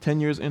 10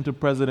 years into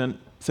President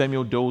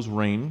Samuel Doe's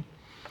reign,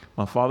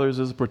 my father is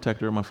his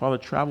protector. My father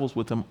travels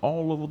with him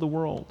all over the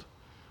world,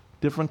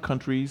 different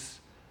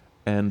countries,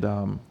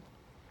 and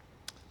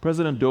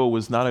President Doe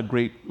was not a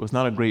great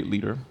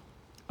leader,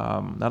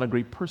 not a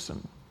great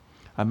person.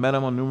 I met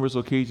him on numerous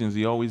occasions.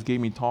 He always gave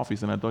me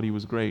toffees, and I thought he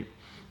was great,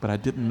 but I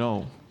didn't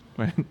know.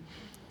 Right?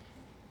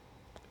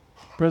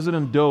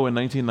 President Doe in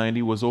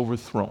 1990 was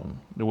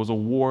overthrown. There was a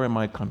war in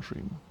my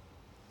country.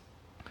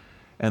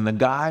 And the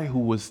guy who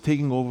was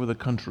taking over the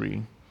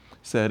country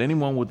said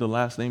anyone with the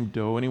last name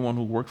Doe, anyone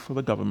who worked for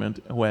the government,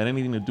 who had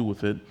anything to do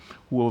with it,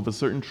 who of a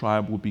certain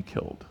tribe would be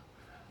killed.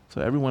 So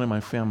everyone in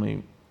my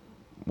family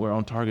were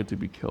on target to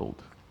be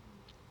killed.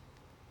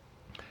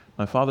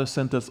 My father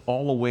sent us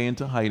all away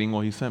into hiding.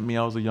 Well, he sent me,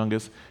 I was the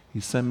youngest.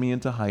 He sent me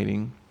into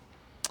hiding.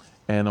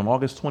 And on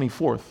August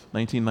 24th,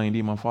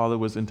 1990, my father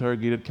was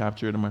interrogated,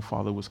 captured, and my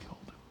father was killed.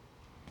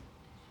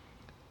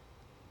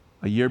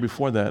 A year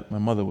before that, my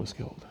mother was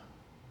killed.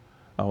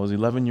 I was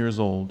 11 years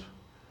old,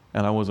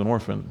 and I was an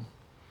orphan.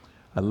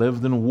 I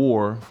lived in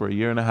war for a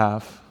year and a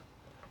half,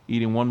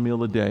 eating one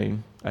meal a day.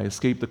 I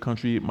escaped the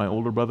country, my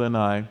older brother and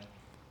I,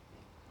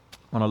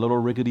 on a little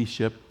rickety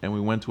ship, and we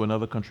went to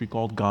another country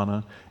called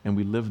Ghana, and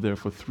we lived there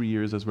for 3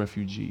 years as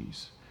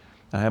refugees.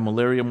 I had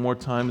malaria more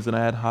times than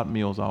I had hot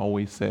meals, I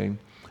always say.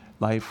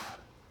 Life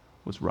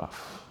was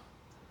rough.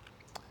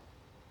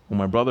 When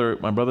my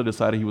brother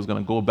decided he was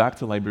going to go back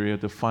to Liberia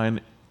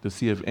to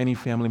see if any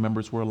family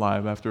members were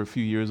alive after a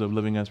few years of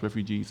living as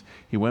refugees.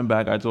 He went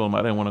back. I told him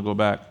I didn't want to go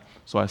back.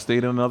 So I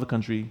stayed in another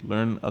country,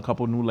 learned a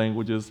couple new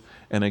languages,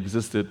 and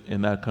existed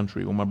in that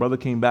country. When my brother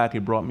came back, he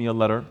brought me a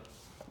letter.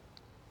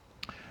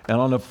 And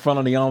on the front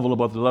of the envelope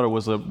of the letter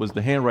was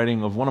the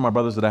handwriting of one of my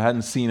brothers that I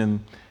hadn't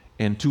seen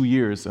in 2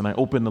 years. And I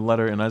opened the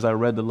letter, and as I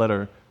read the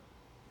letter,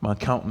 my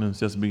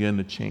countenance just began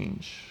to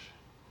change.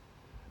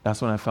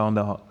 That's when I found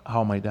out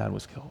how my dad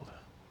was killed,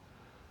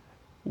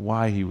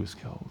 why he was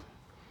killed,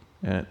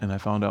 and I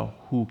found out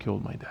who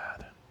killed my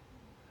dad.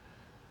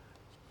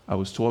 I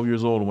was 12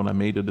 years old when I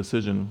made the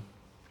decision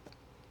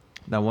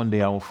that one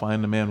day I will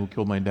find the man who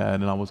killed my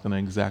dad and I was going to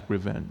exact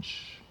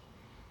revenge.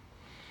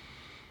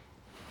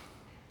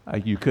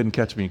 You couldn't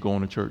catch me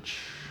going to church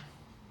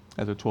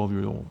as a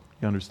 12-year-old,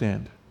 you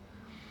understand?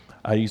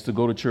 I used to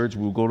go to church,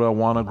 we would go to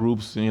Awana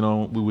groups, we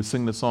would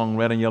sing the song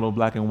Red and Yellow,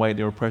 Black and White,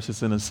 they were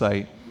precious in His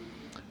sight.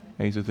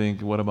 I used to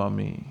think, what about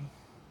me?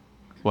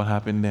 What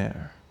happened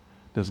there?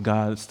 Does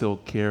God still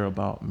care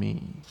about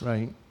me,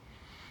 right?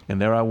 And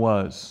there I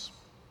was,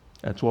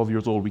 at 12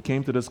 years old. We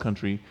came to this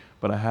country,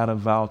 but I had a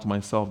vow to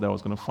myself that I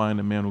was going to find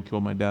the man who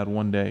killed my dad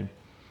one day,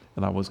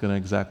 and I was going to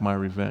exact my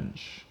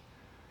revenge,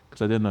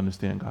 because I didn't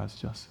understand God's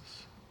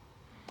justice.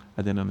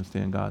 I didn't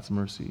understand God's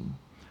mercy.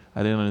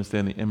 I didn't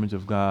understand the image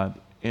of God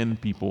in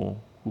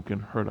people who can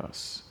hurt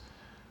us.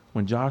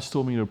 When Josh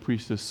told me to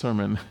preach this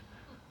sermon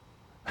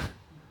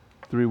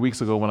 3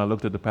 weeks ago when I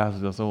looked at the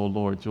passage, I said, oh,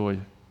 Lord, Joy,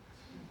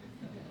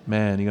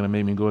 man, you're going to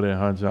make me go there,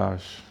 huh,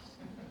 Josh?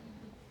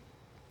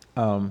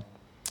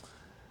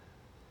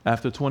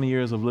 After 20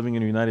 years of living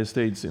in the United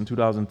States, in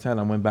 2010,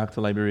 I went back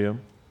to Liberia.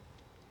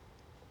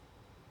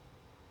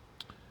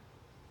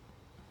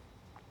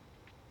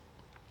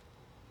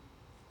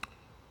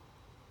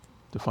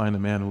 To find the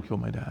man who killed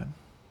my dad.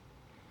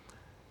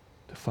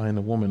 To find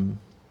the woman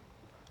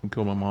who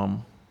killed my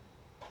mom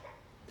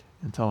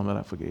and tell him that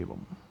I forgave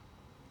him.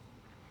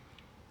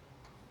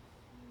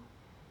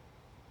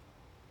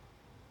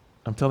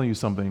 I'm telling you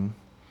something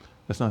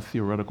that's not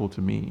theoretical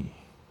to me.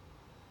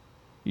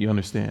 You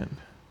understand?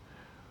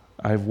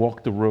 I've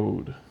walked the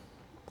road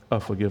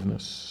of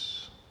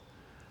forgiveness,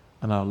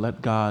 and I'll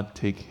let God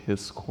take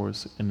His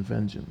course in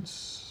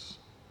vengeance.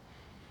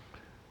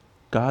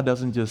 God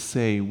doesn't just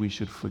say we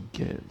should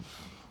forgive.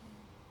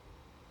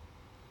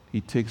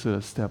 He takes it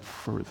a step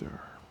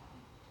further.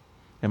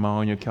 Am I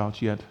on your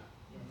couch yet?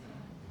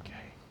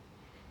 Okay.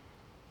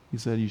 He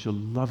said you should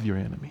love your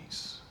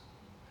enemies.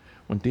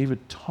 When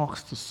David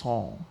talks to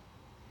Saul,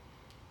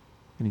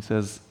 and he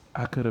says,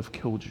 I could have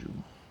killed you.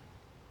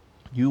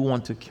 You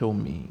want to kill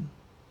me.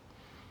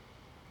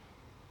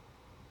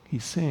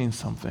 He's saying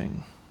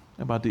something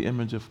about the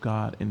image of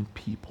God in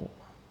people.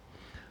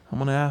 I'm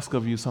going to ask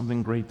of you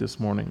something great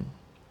this morning,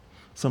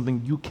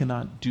 something you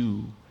cannot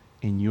do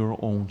in your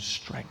own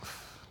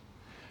strength.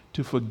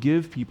 To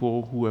forgive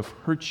people who have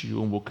hurt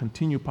you and will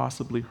continue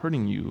possibly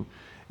hurting you,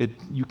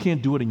 you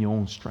can't do it in your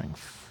own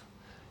strength.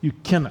 You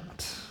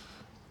cannot.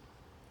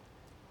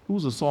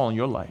 Who's a Saul in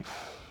your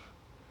life?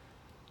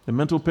 The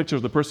mental picture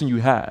of the person you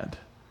had.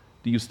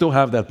 Do you still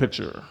have that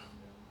picture?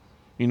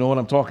 You know what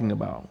I'm talking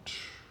about.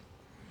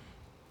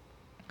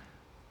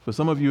 For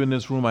some of you in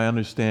this room, I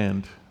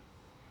understand,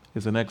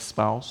 is an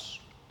ex-spouse,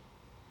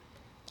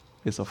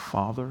 is a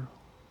father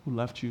who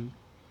left you.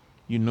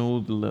 You know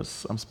the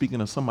list. I'm speaking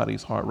to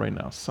somebody's heart right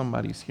now.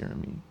 Somebody's hearing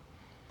me.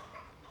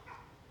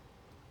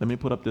 Let me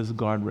put up this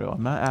guardrail.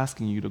 I'm not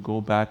asking you to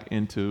go back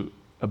into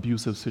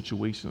abusive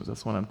situations.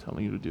 That's what I'm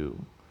telling you to do.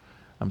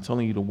 I'm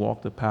telling you to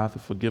walk the path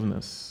of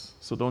forgiveness.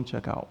 So don't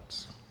check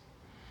out.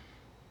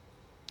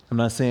 I'm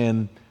not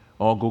saying,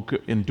 go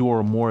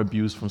endure more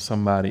abuse from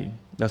somebody.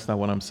 That's not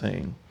what I'm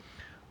saying.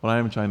 What I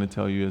am trying to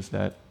tell you is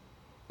that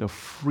the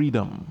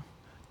freedom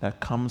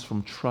that comes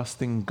from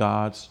trusting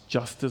God's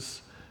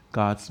justice,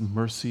 God's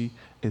mercy,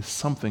 is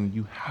something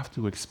you have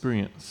to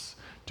experience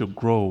to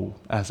grow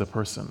as a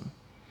person,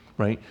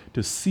 right?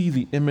 To see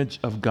the image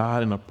of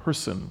God in a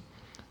person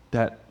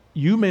that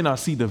you may not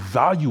see the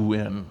value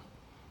in.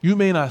 You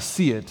may not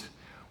see it.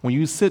 When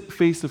you sit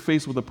face to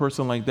face with a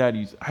person like that,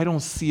 I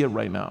don't see it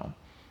right now.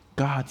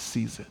 God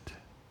sees it.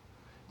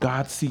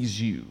 God sees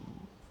you.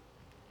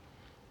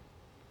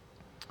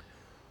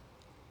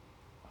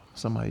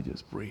 Somebody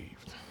just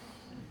breathed.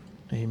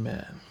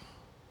 Amen.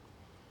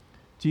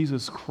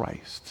 Jesus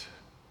Christ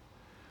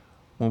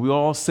when we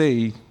all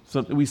say,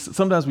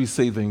 sometimes we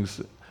say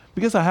things,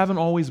 because I haven't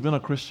always been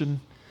a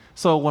Christian,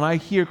 so when I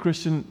hear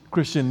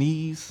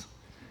Christianese,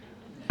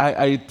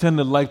 I tend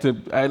to like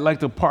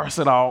to parse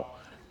it out,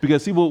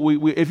 because people,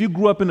 if you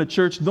grew up in the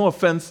church, no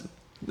offense,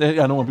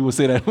 I know when people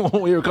say that,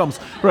 here it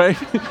comes, right?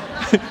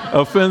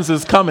 Offense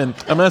is coming.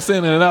 I'm not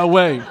saying it in that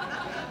way,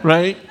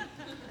 right?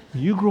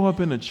 You grow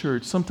up in the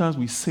church, sometimes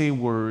we say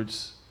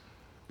words,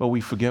 but we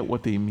forget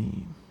what they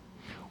mean.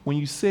 When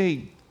you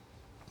say,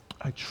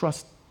 I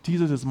trust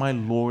Jesus is my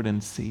Lord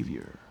and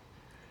Savior,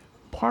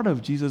 part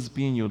of Jesus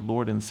being your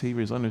Lord and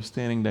Savior is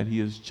understanding that he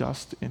is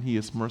just and he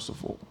is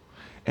merciful.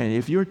 And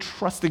if you're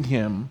trusting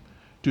him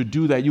to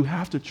do that, you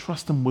have to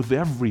trust him with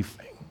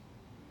everything,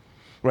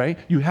 right?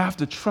 You have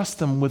to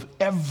trust him with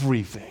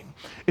everything.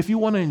 If you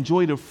want to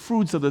enjoy the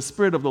fruits of the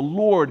Spirit of the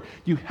Lord,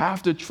 you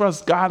have to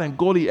trust God and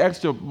go the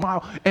extra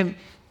mile and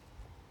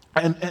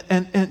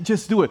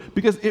just do it.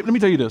 Because let me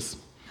tell you this.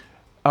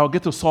 I'll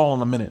get to Saul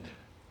in a minute.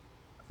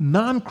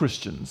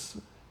 Non-Christians,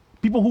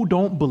 people who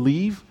don't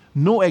believe,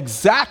 know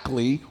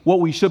exactly what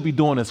we should be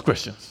doing as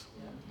Christians.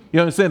 You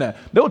understand that?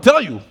 They'll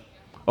tell you,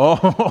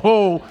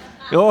 I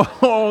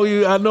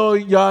know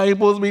y'all ain't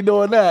supposed to be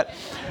doing that.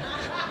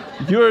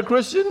 You're a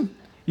Christian?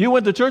 You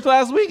went to church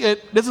last week and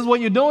this is what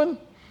you're doing?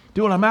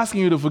 Dude, I'm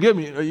asking you to forgive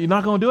me. Are you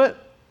not going to do it?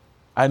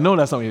 I know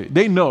that's something.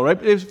 They know,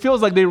 right? It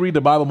feels like they read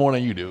the Bible more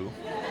than you do.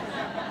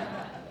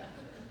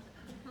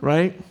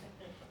 Right?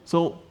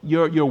 So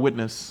your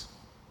witness,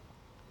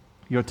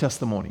 your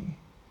testimony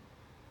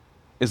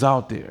is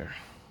out there.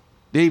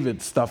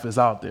 David's stuff is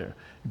out there.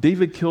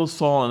 David kills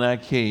Saul in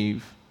that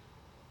cave.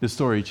 The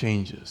story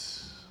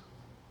changes.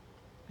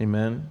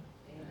 Amen?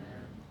 Amen.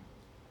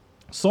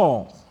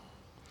 Saul.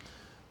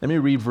 Let me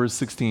read verse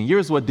 16.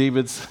 Here's what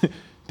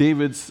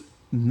David's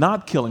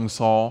not killing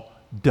Saul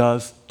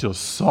does to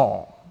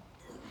Saul.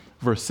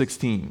 Verse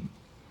 16.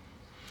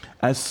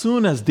 As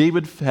soon as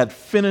David had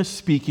finished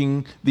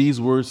speaking these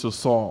words to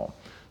Saul,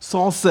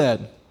 Saul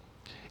said,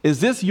 "Is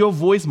this your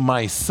voice,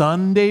 my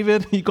son,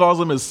 David?" He calls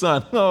him his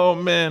son. Oh,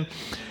 man.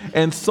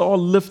 And Saul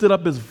lifted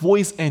up his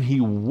voice and he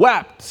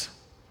wept.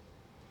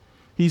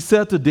 He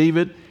said to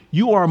David,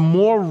 "You are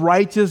more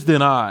righteous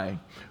than I,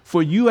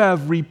 for you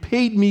have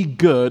repaid me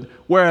good,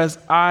 whereas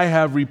I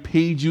have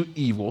repaid you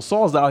evil."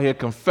 Saul's out here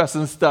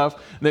confessing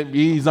stuff that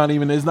it's not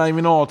even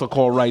an altar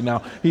call right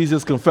now. He's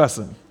just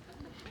confessing.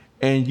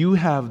 "And you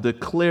have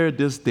declared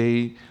this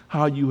day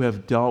how you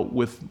have dealt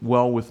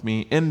well with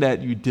me, in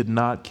that you did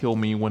not kill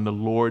me when the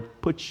Lord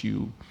put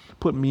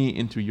me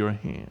into your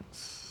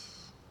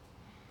hands."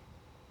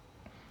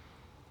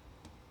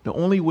 The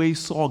only way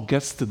Saul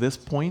gets to this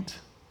point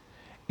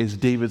is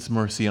David's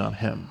mercy on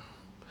him.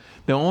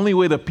 The only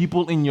way that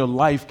people in your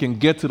life can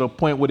get to the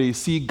point where they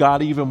see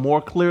God even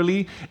more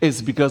clearly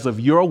is because of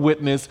your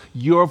witness,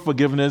 your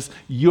forgiveness,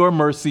 your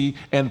mercy,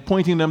 and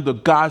pointing them to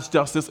God's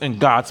justice and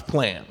God's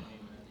plan.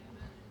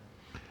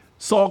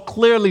 Saul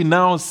clearly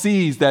now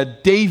sees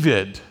that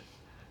David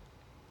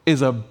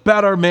is a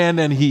better man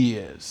than he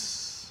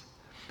is.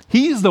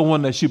 He's the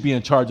one that should be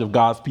in charge of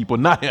God's people,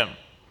 not him.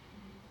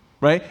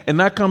 Right? And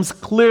that comes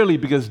clearly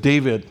because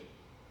David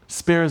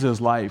spares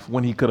his life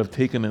when he could have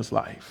taken his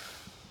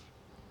life.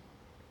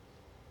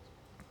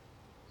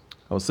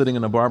 I was sitting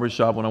in a barber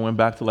shop when I went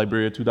back to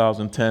Liberia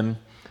 2010.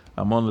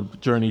 I'm on the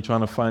journey trying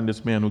to find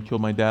this man who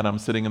killed my dad. I'm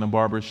sitting in a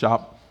barber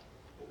shop.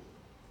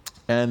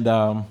 And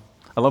I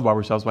love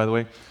barber shops, by the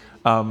way.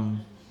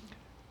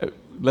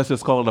 Let's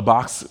just call it a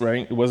box,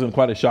 right? It wasn't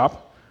quite a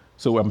shop.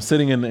 So I'm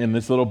sitting in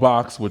this little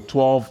box with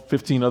 12,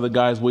 15 other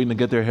guys waiting to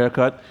get their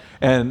haircut.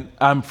 And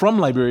I'm from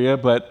Liberia,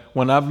 but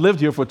when I've lived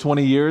here for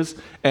 20 years,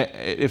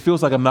 it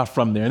feels like I'm not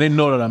from there. And they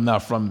know that I'm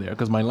not from there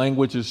because my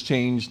language has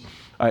changed.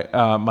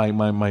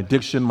 My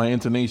diction, my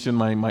intonation,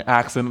 my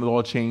accent has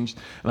all changed.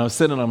 And I'm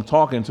sitting and I'm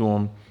talking to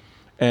them.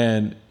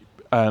 And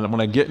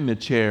when I get in the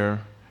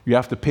chair, you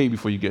have to pay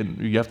before you get in.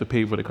 You have to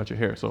pay before they cut your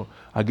hair. So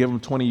I give them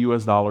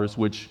 $20 US,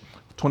 which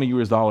 $20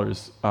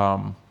 US,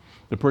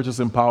 the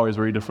purchasing power is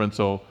very different.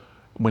 So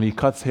when he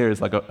cuts hair, it's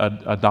like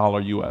a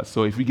dollar US.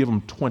 So if you give him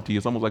 20,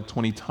 it's almost like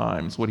 20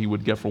 times what he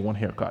would get for one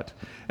haircut.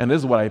 And this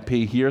is what I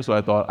pay here, so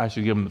I thought I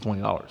should give him the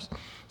 $20.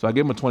 So I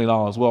gave him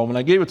 $20. Well, when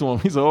I gave it to him,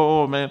 he said,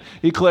 "Oh, man,"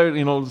 he cleared,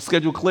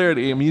 schedule cleared.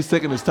 He's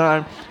taking his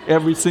time.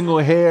 Every single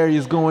hair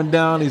he's going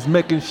down. He's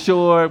making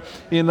sure,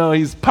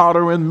 he's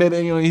powdering,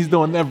 he's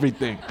doing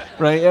everything,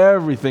 right?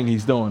 Everything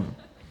he's doing.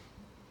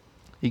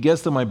 He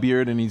gets to my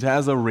beard and he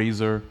has a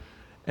razor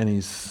and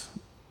he's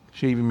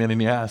shaving me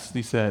and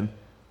he said,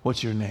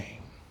 "What's your name?"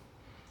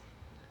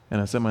 And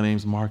I said, "My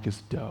name's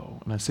Marcus Doe."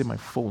 And I said my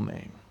full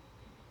name.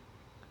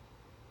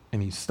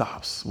 And he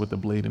stops with the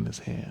blade in his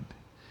hand.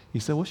 He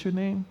said, "What's your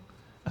name?"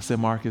 I said,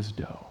 "Marcus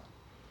Doe."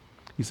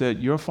 He said,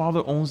 "Your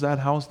father owns that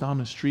house down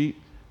the street?"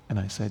 And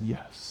I said,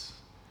 "Yes."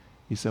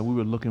 He said, "We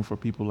were looking for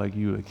people like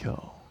you to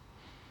kill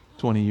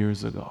 20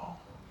 years ago."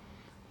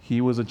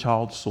 He was a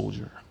child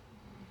soldier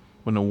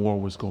when the war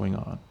was going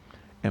on.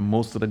 And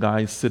most of the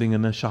guys sitting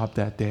in the shop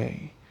that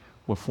day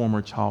were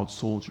former child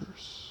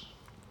soldiers.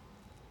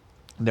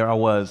 There I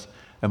was,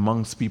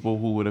 amongst people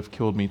who would have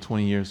killed me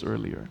 20 years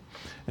earlier.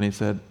 And he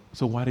said,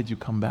 so why did you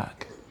come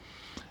back?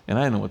 And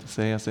I didn't know what to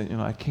say. I said,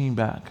 I came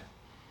back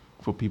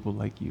for people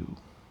like you.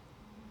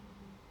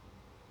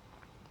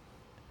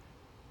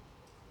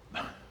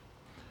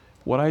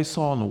 What I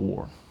saw in the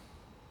war,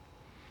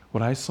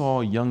 what I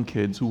saw young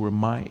kids who were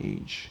my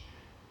age,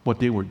 what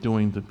they were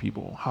doing to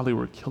people, how they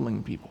were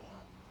killing people.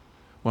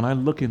 When I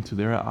look into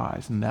their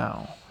eyes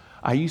now,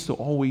 I used to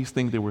always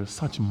think they were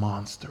such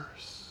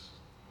monsters.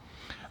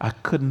 I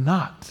could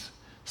not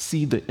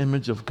see the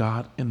image of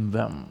God in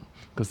them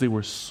because they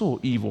were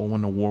so evil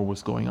when the war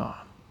was going on.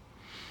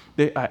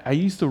 I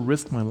used to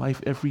risk my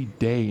life every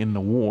day in the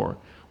war.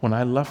 When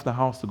I left the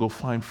house to go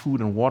find food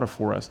and water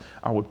for us,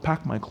 I would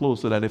pack my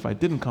clothes so that if I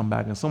didn't come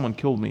back and someone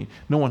killed me,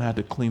 no one had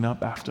to clean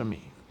up after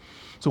me.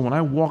 So when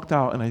I walked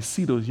out and I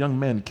see those young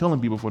men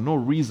killing people for no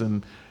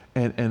reason,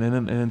 and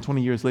then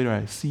 20 years later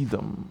I see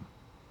them,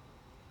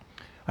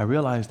 I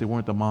realized they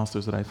weren't the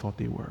monsters that I thought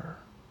they were.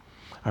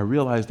 I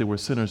realized they were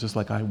sinners just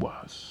like I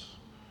was.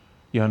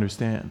 You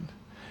understand?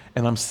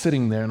 And I'm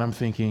sitting there and I'm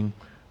thinking,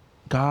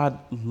 God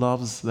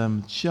loves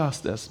them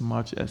just as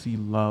much as he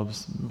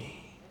loves me.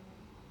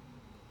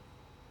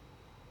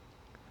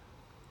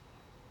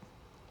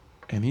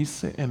 And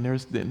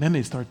then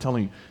they start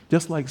telling you,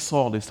 just like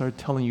Saul, they start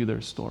telling you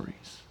their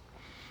stories.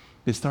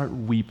 They start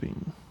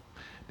weeping.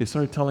 They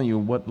start telling you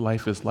what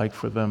life is like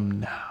for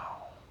them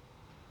now.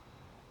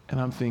 And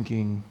I'm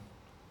thinking,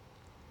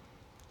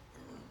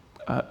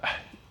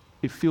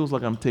 it feels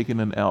like I'm taking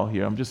an L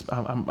here.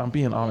 I'm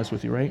being honest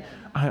with you, right?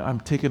 I'm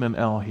taking an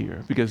L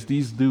here because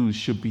these dudes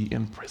should be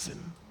in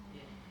prison.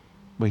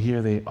 But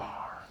here they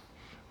are,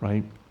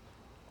 right?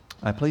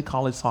 I played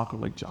college soccer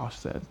like Josh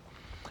said.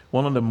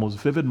 One of the most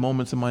vivid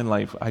moments in my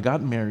life, I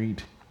got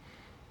married,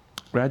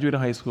 graduated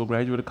high school,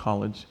 graduated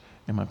college,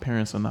 and my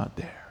parents are not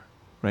there,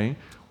 right?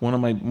 One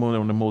of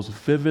the most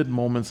vivid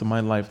moments in my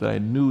life that I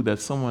knew that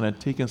someone had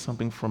taken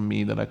something from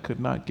me that I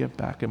could not get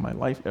back in my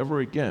life ever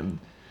again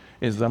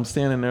is I'm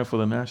standing there for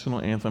the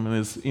national anthem and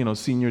it's,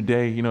 senior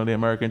day, the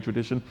American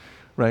tradition,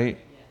 right?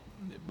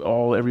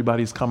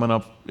 Everybody's coming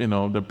up,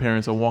 their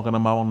parents are walking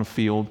them out on the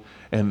field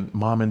and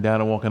mom and dad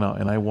are walking out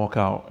and I walk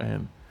out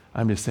and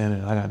I'm just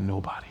standing there, I got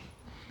nobody.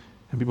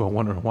 And people are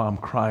wondering why I'm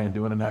crying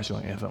during the national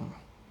anthem,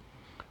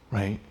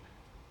 right?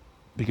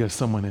 Because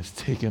someone has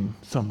taken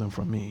something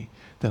from me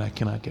that I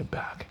cannot get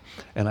back.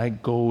 And I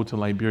go to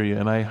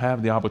Liberia and I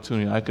have the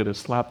opportunity. I could have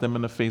slapped them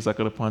in the face. I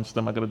could have punched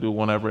them. I could have done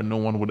whatever and no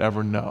one would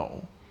ever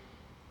know.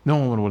 No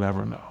one would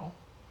ever know.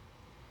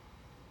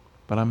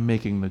 But I'm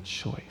making the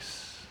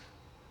choice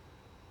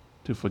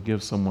to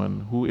forgive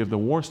someone who, if the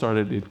war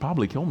started, it'd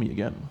probably kill me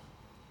again.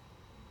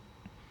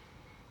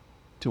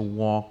 To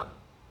walk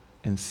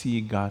and see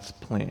God's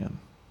plan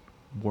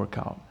work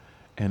out.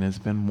 And it's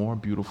been more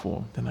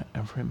beautiful than I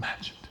ever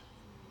imagined.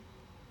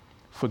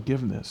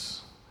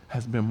 Forgiveness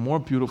has been more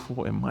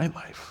beautiful in my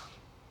life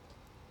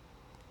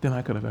than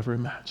I could have ever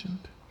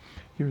imagined.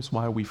 Here's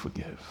why we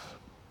forgive.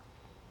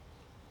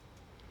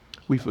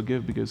 We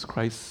forgive because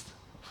Christ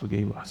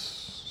forgave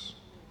us.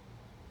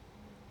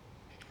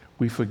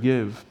 We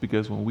forgive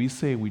because when we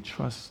say we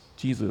trust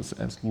Jesus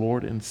as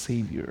Lord and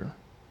Savior,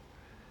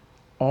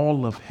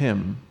 all of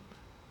him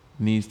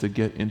needs to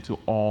get into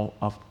all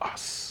of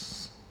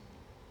us.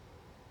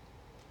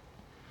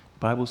 The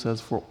Bible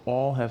says, for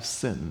all have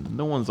sinned.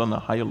 No one's on a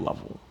higher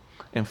level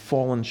and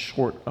fallen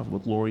short of the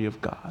glory of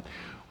God.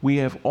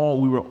 We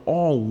were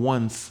all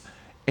once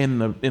in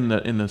the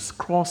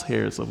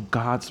crosshairs of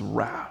God's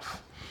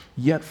wrath.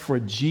 Yet for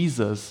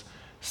Jesus,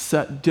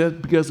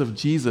 just because of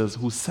Jesus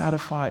who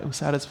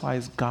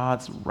satisfies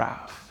God's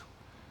wrath,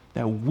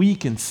 that we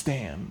can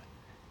stand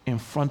in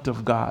front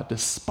of God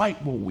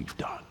despite what we've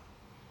done.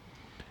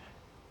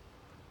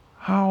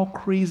 How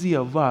crazy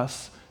of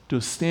us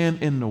to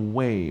stand in the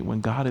way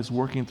when God is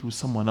working through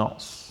someone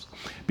else.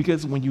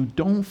 Because when you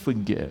don't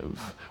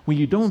forgive, when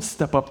you don't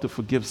step up to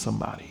forgive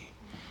somebody,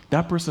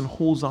 that person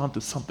holds on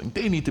to something.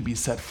 They need to be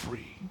set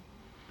free.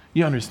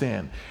 You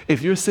understand?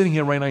 If you're sitting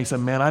here right now, you say,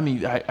 man,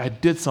 I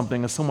did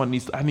something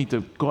and I need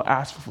to go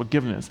ask for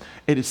forgiveness.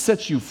 It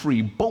sets you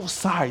free. Both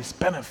sides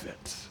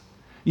benefit.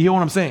 You hear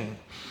what I'm saying?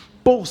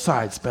 Both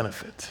sides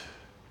benefit.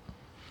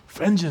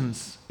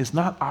 Vengeance is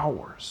not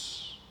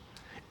ours.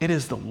 It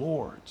is the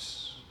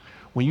Lord's.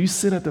 When you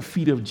sit at the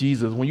feet of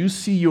Jesus, when you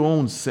see your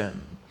own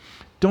sin,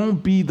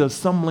 don't be the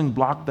stumbling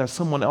block that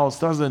someone else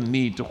doesn't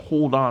need to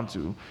hold on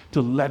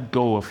to let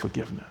go of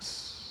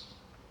forgiveness.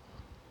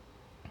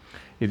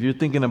 If you're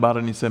thinking about it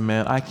and you say,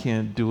 man, I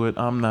can't do it,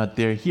 I'm not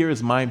there, here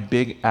is my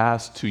big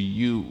ask to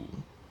you.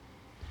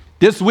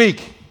 This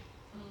week,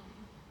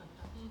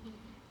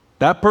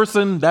 that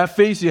person, that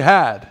face you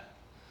had,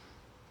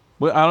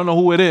 well, I don't know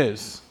who it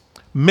is,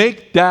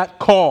 make that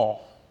call.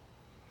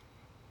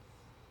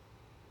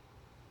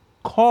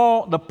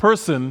 Call the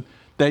person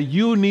that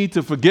you need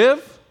to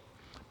forgive.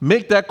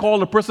 Make that call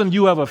the person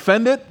you have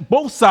offended,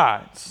 both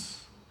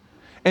sides,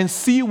 and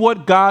see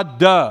what God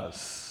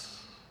does.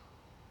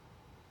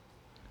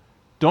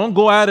 Don't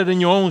go at it in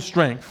your own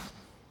strength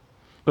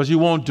because you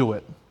won't do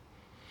it.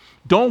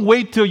 Don't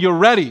wait till you're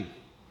ready,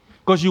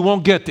 because you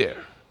won't get there.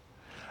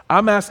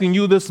 I'm asking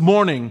you this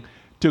morning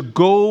to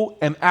go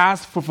and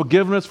ask for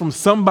forgiveness from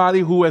somebody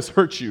who has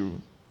hurt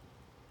you.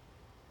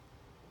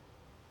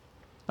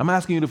 I'm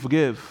asking you to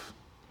forgive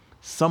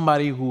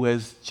somebody who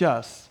has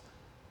just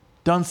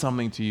done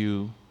something to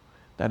you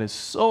that is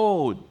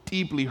so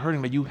deeply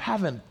hurting that you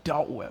haven't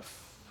dealt with.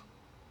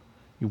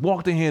 You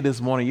walked in here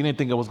this morning, you didn't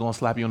think I was going to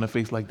slap you on the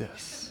face like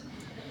this.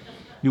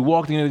 You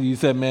walked in here and you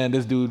said, man,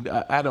 this dude,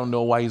 I don't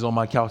know why he's on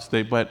my couch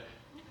today, but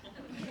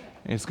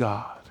it's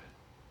God.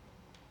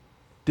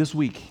 This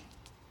week,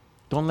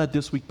 don't let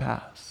this week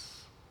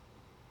pass.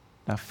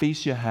 Now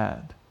face your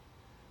hand,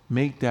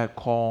 make that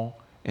call,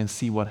 and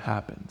see what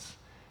happens.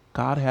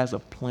 God has a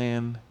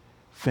plan.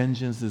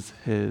 Vengeance is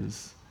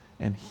his,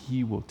 and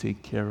he will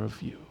take care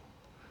of you.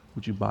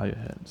 Would you bow your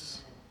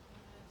heads?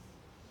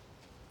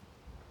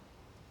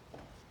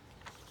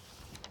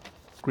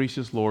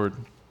 Gracious Lord,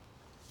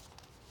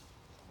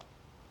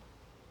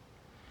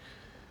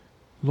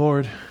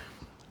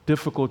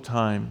 difficult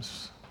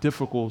times,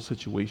 difficult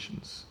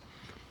situations.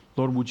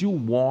 Lord, would you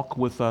walk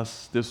with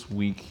us this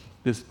week,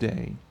 this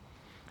day,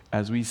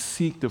 as we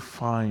seek to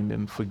find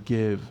and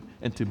forgive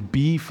and to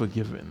be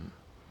forgiven.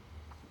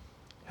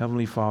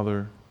 Heavenly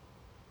Father,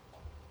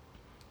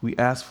 we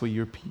ask for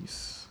your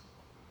peace.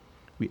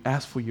 We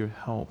ask for your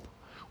help.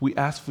 We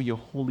ask for your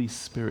Holy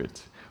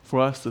Spirit for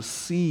us to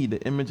see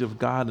the image of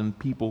God in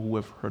people who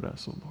have hurt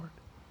us, oh Lord.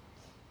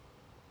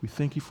 We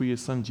thank you for your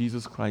Son,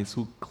 Jesus Christ,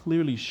 who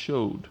clearly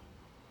showed,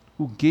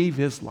 who gave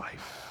his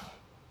life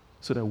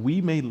so that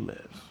we may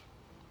live.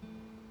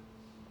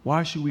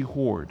 Why should we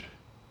hoard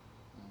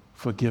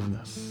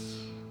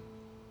forgiveness?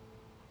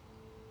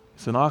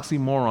 It's an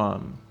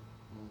oxymoron,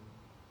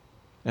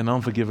 an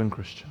unforgiven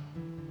Christian.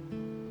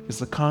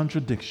 It's a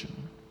contradiction.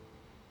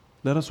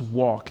 Let us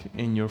walk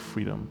in your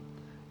freedom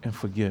and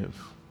forgive.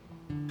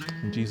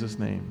 In Jesus'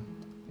 name,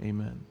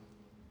 amen.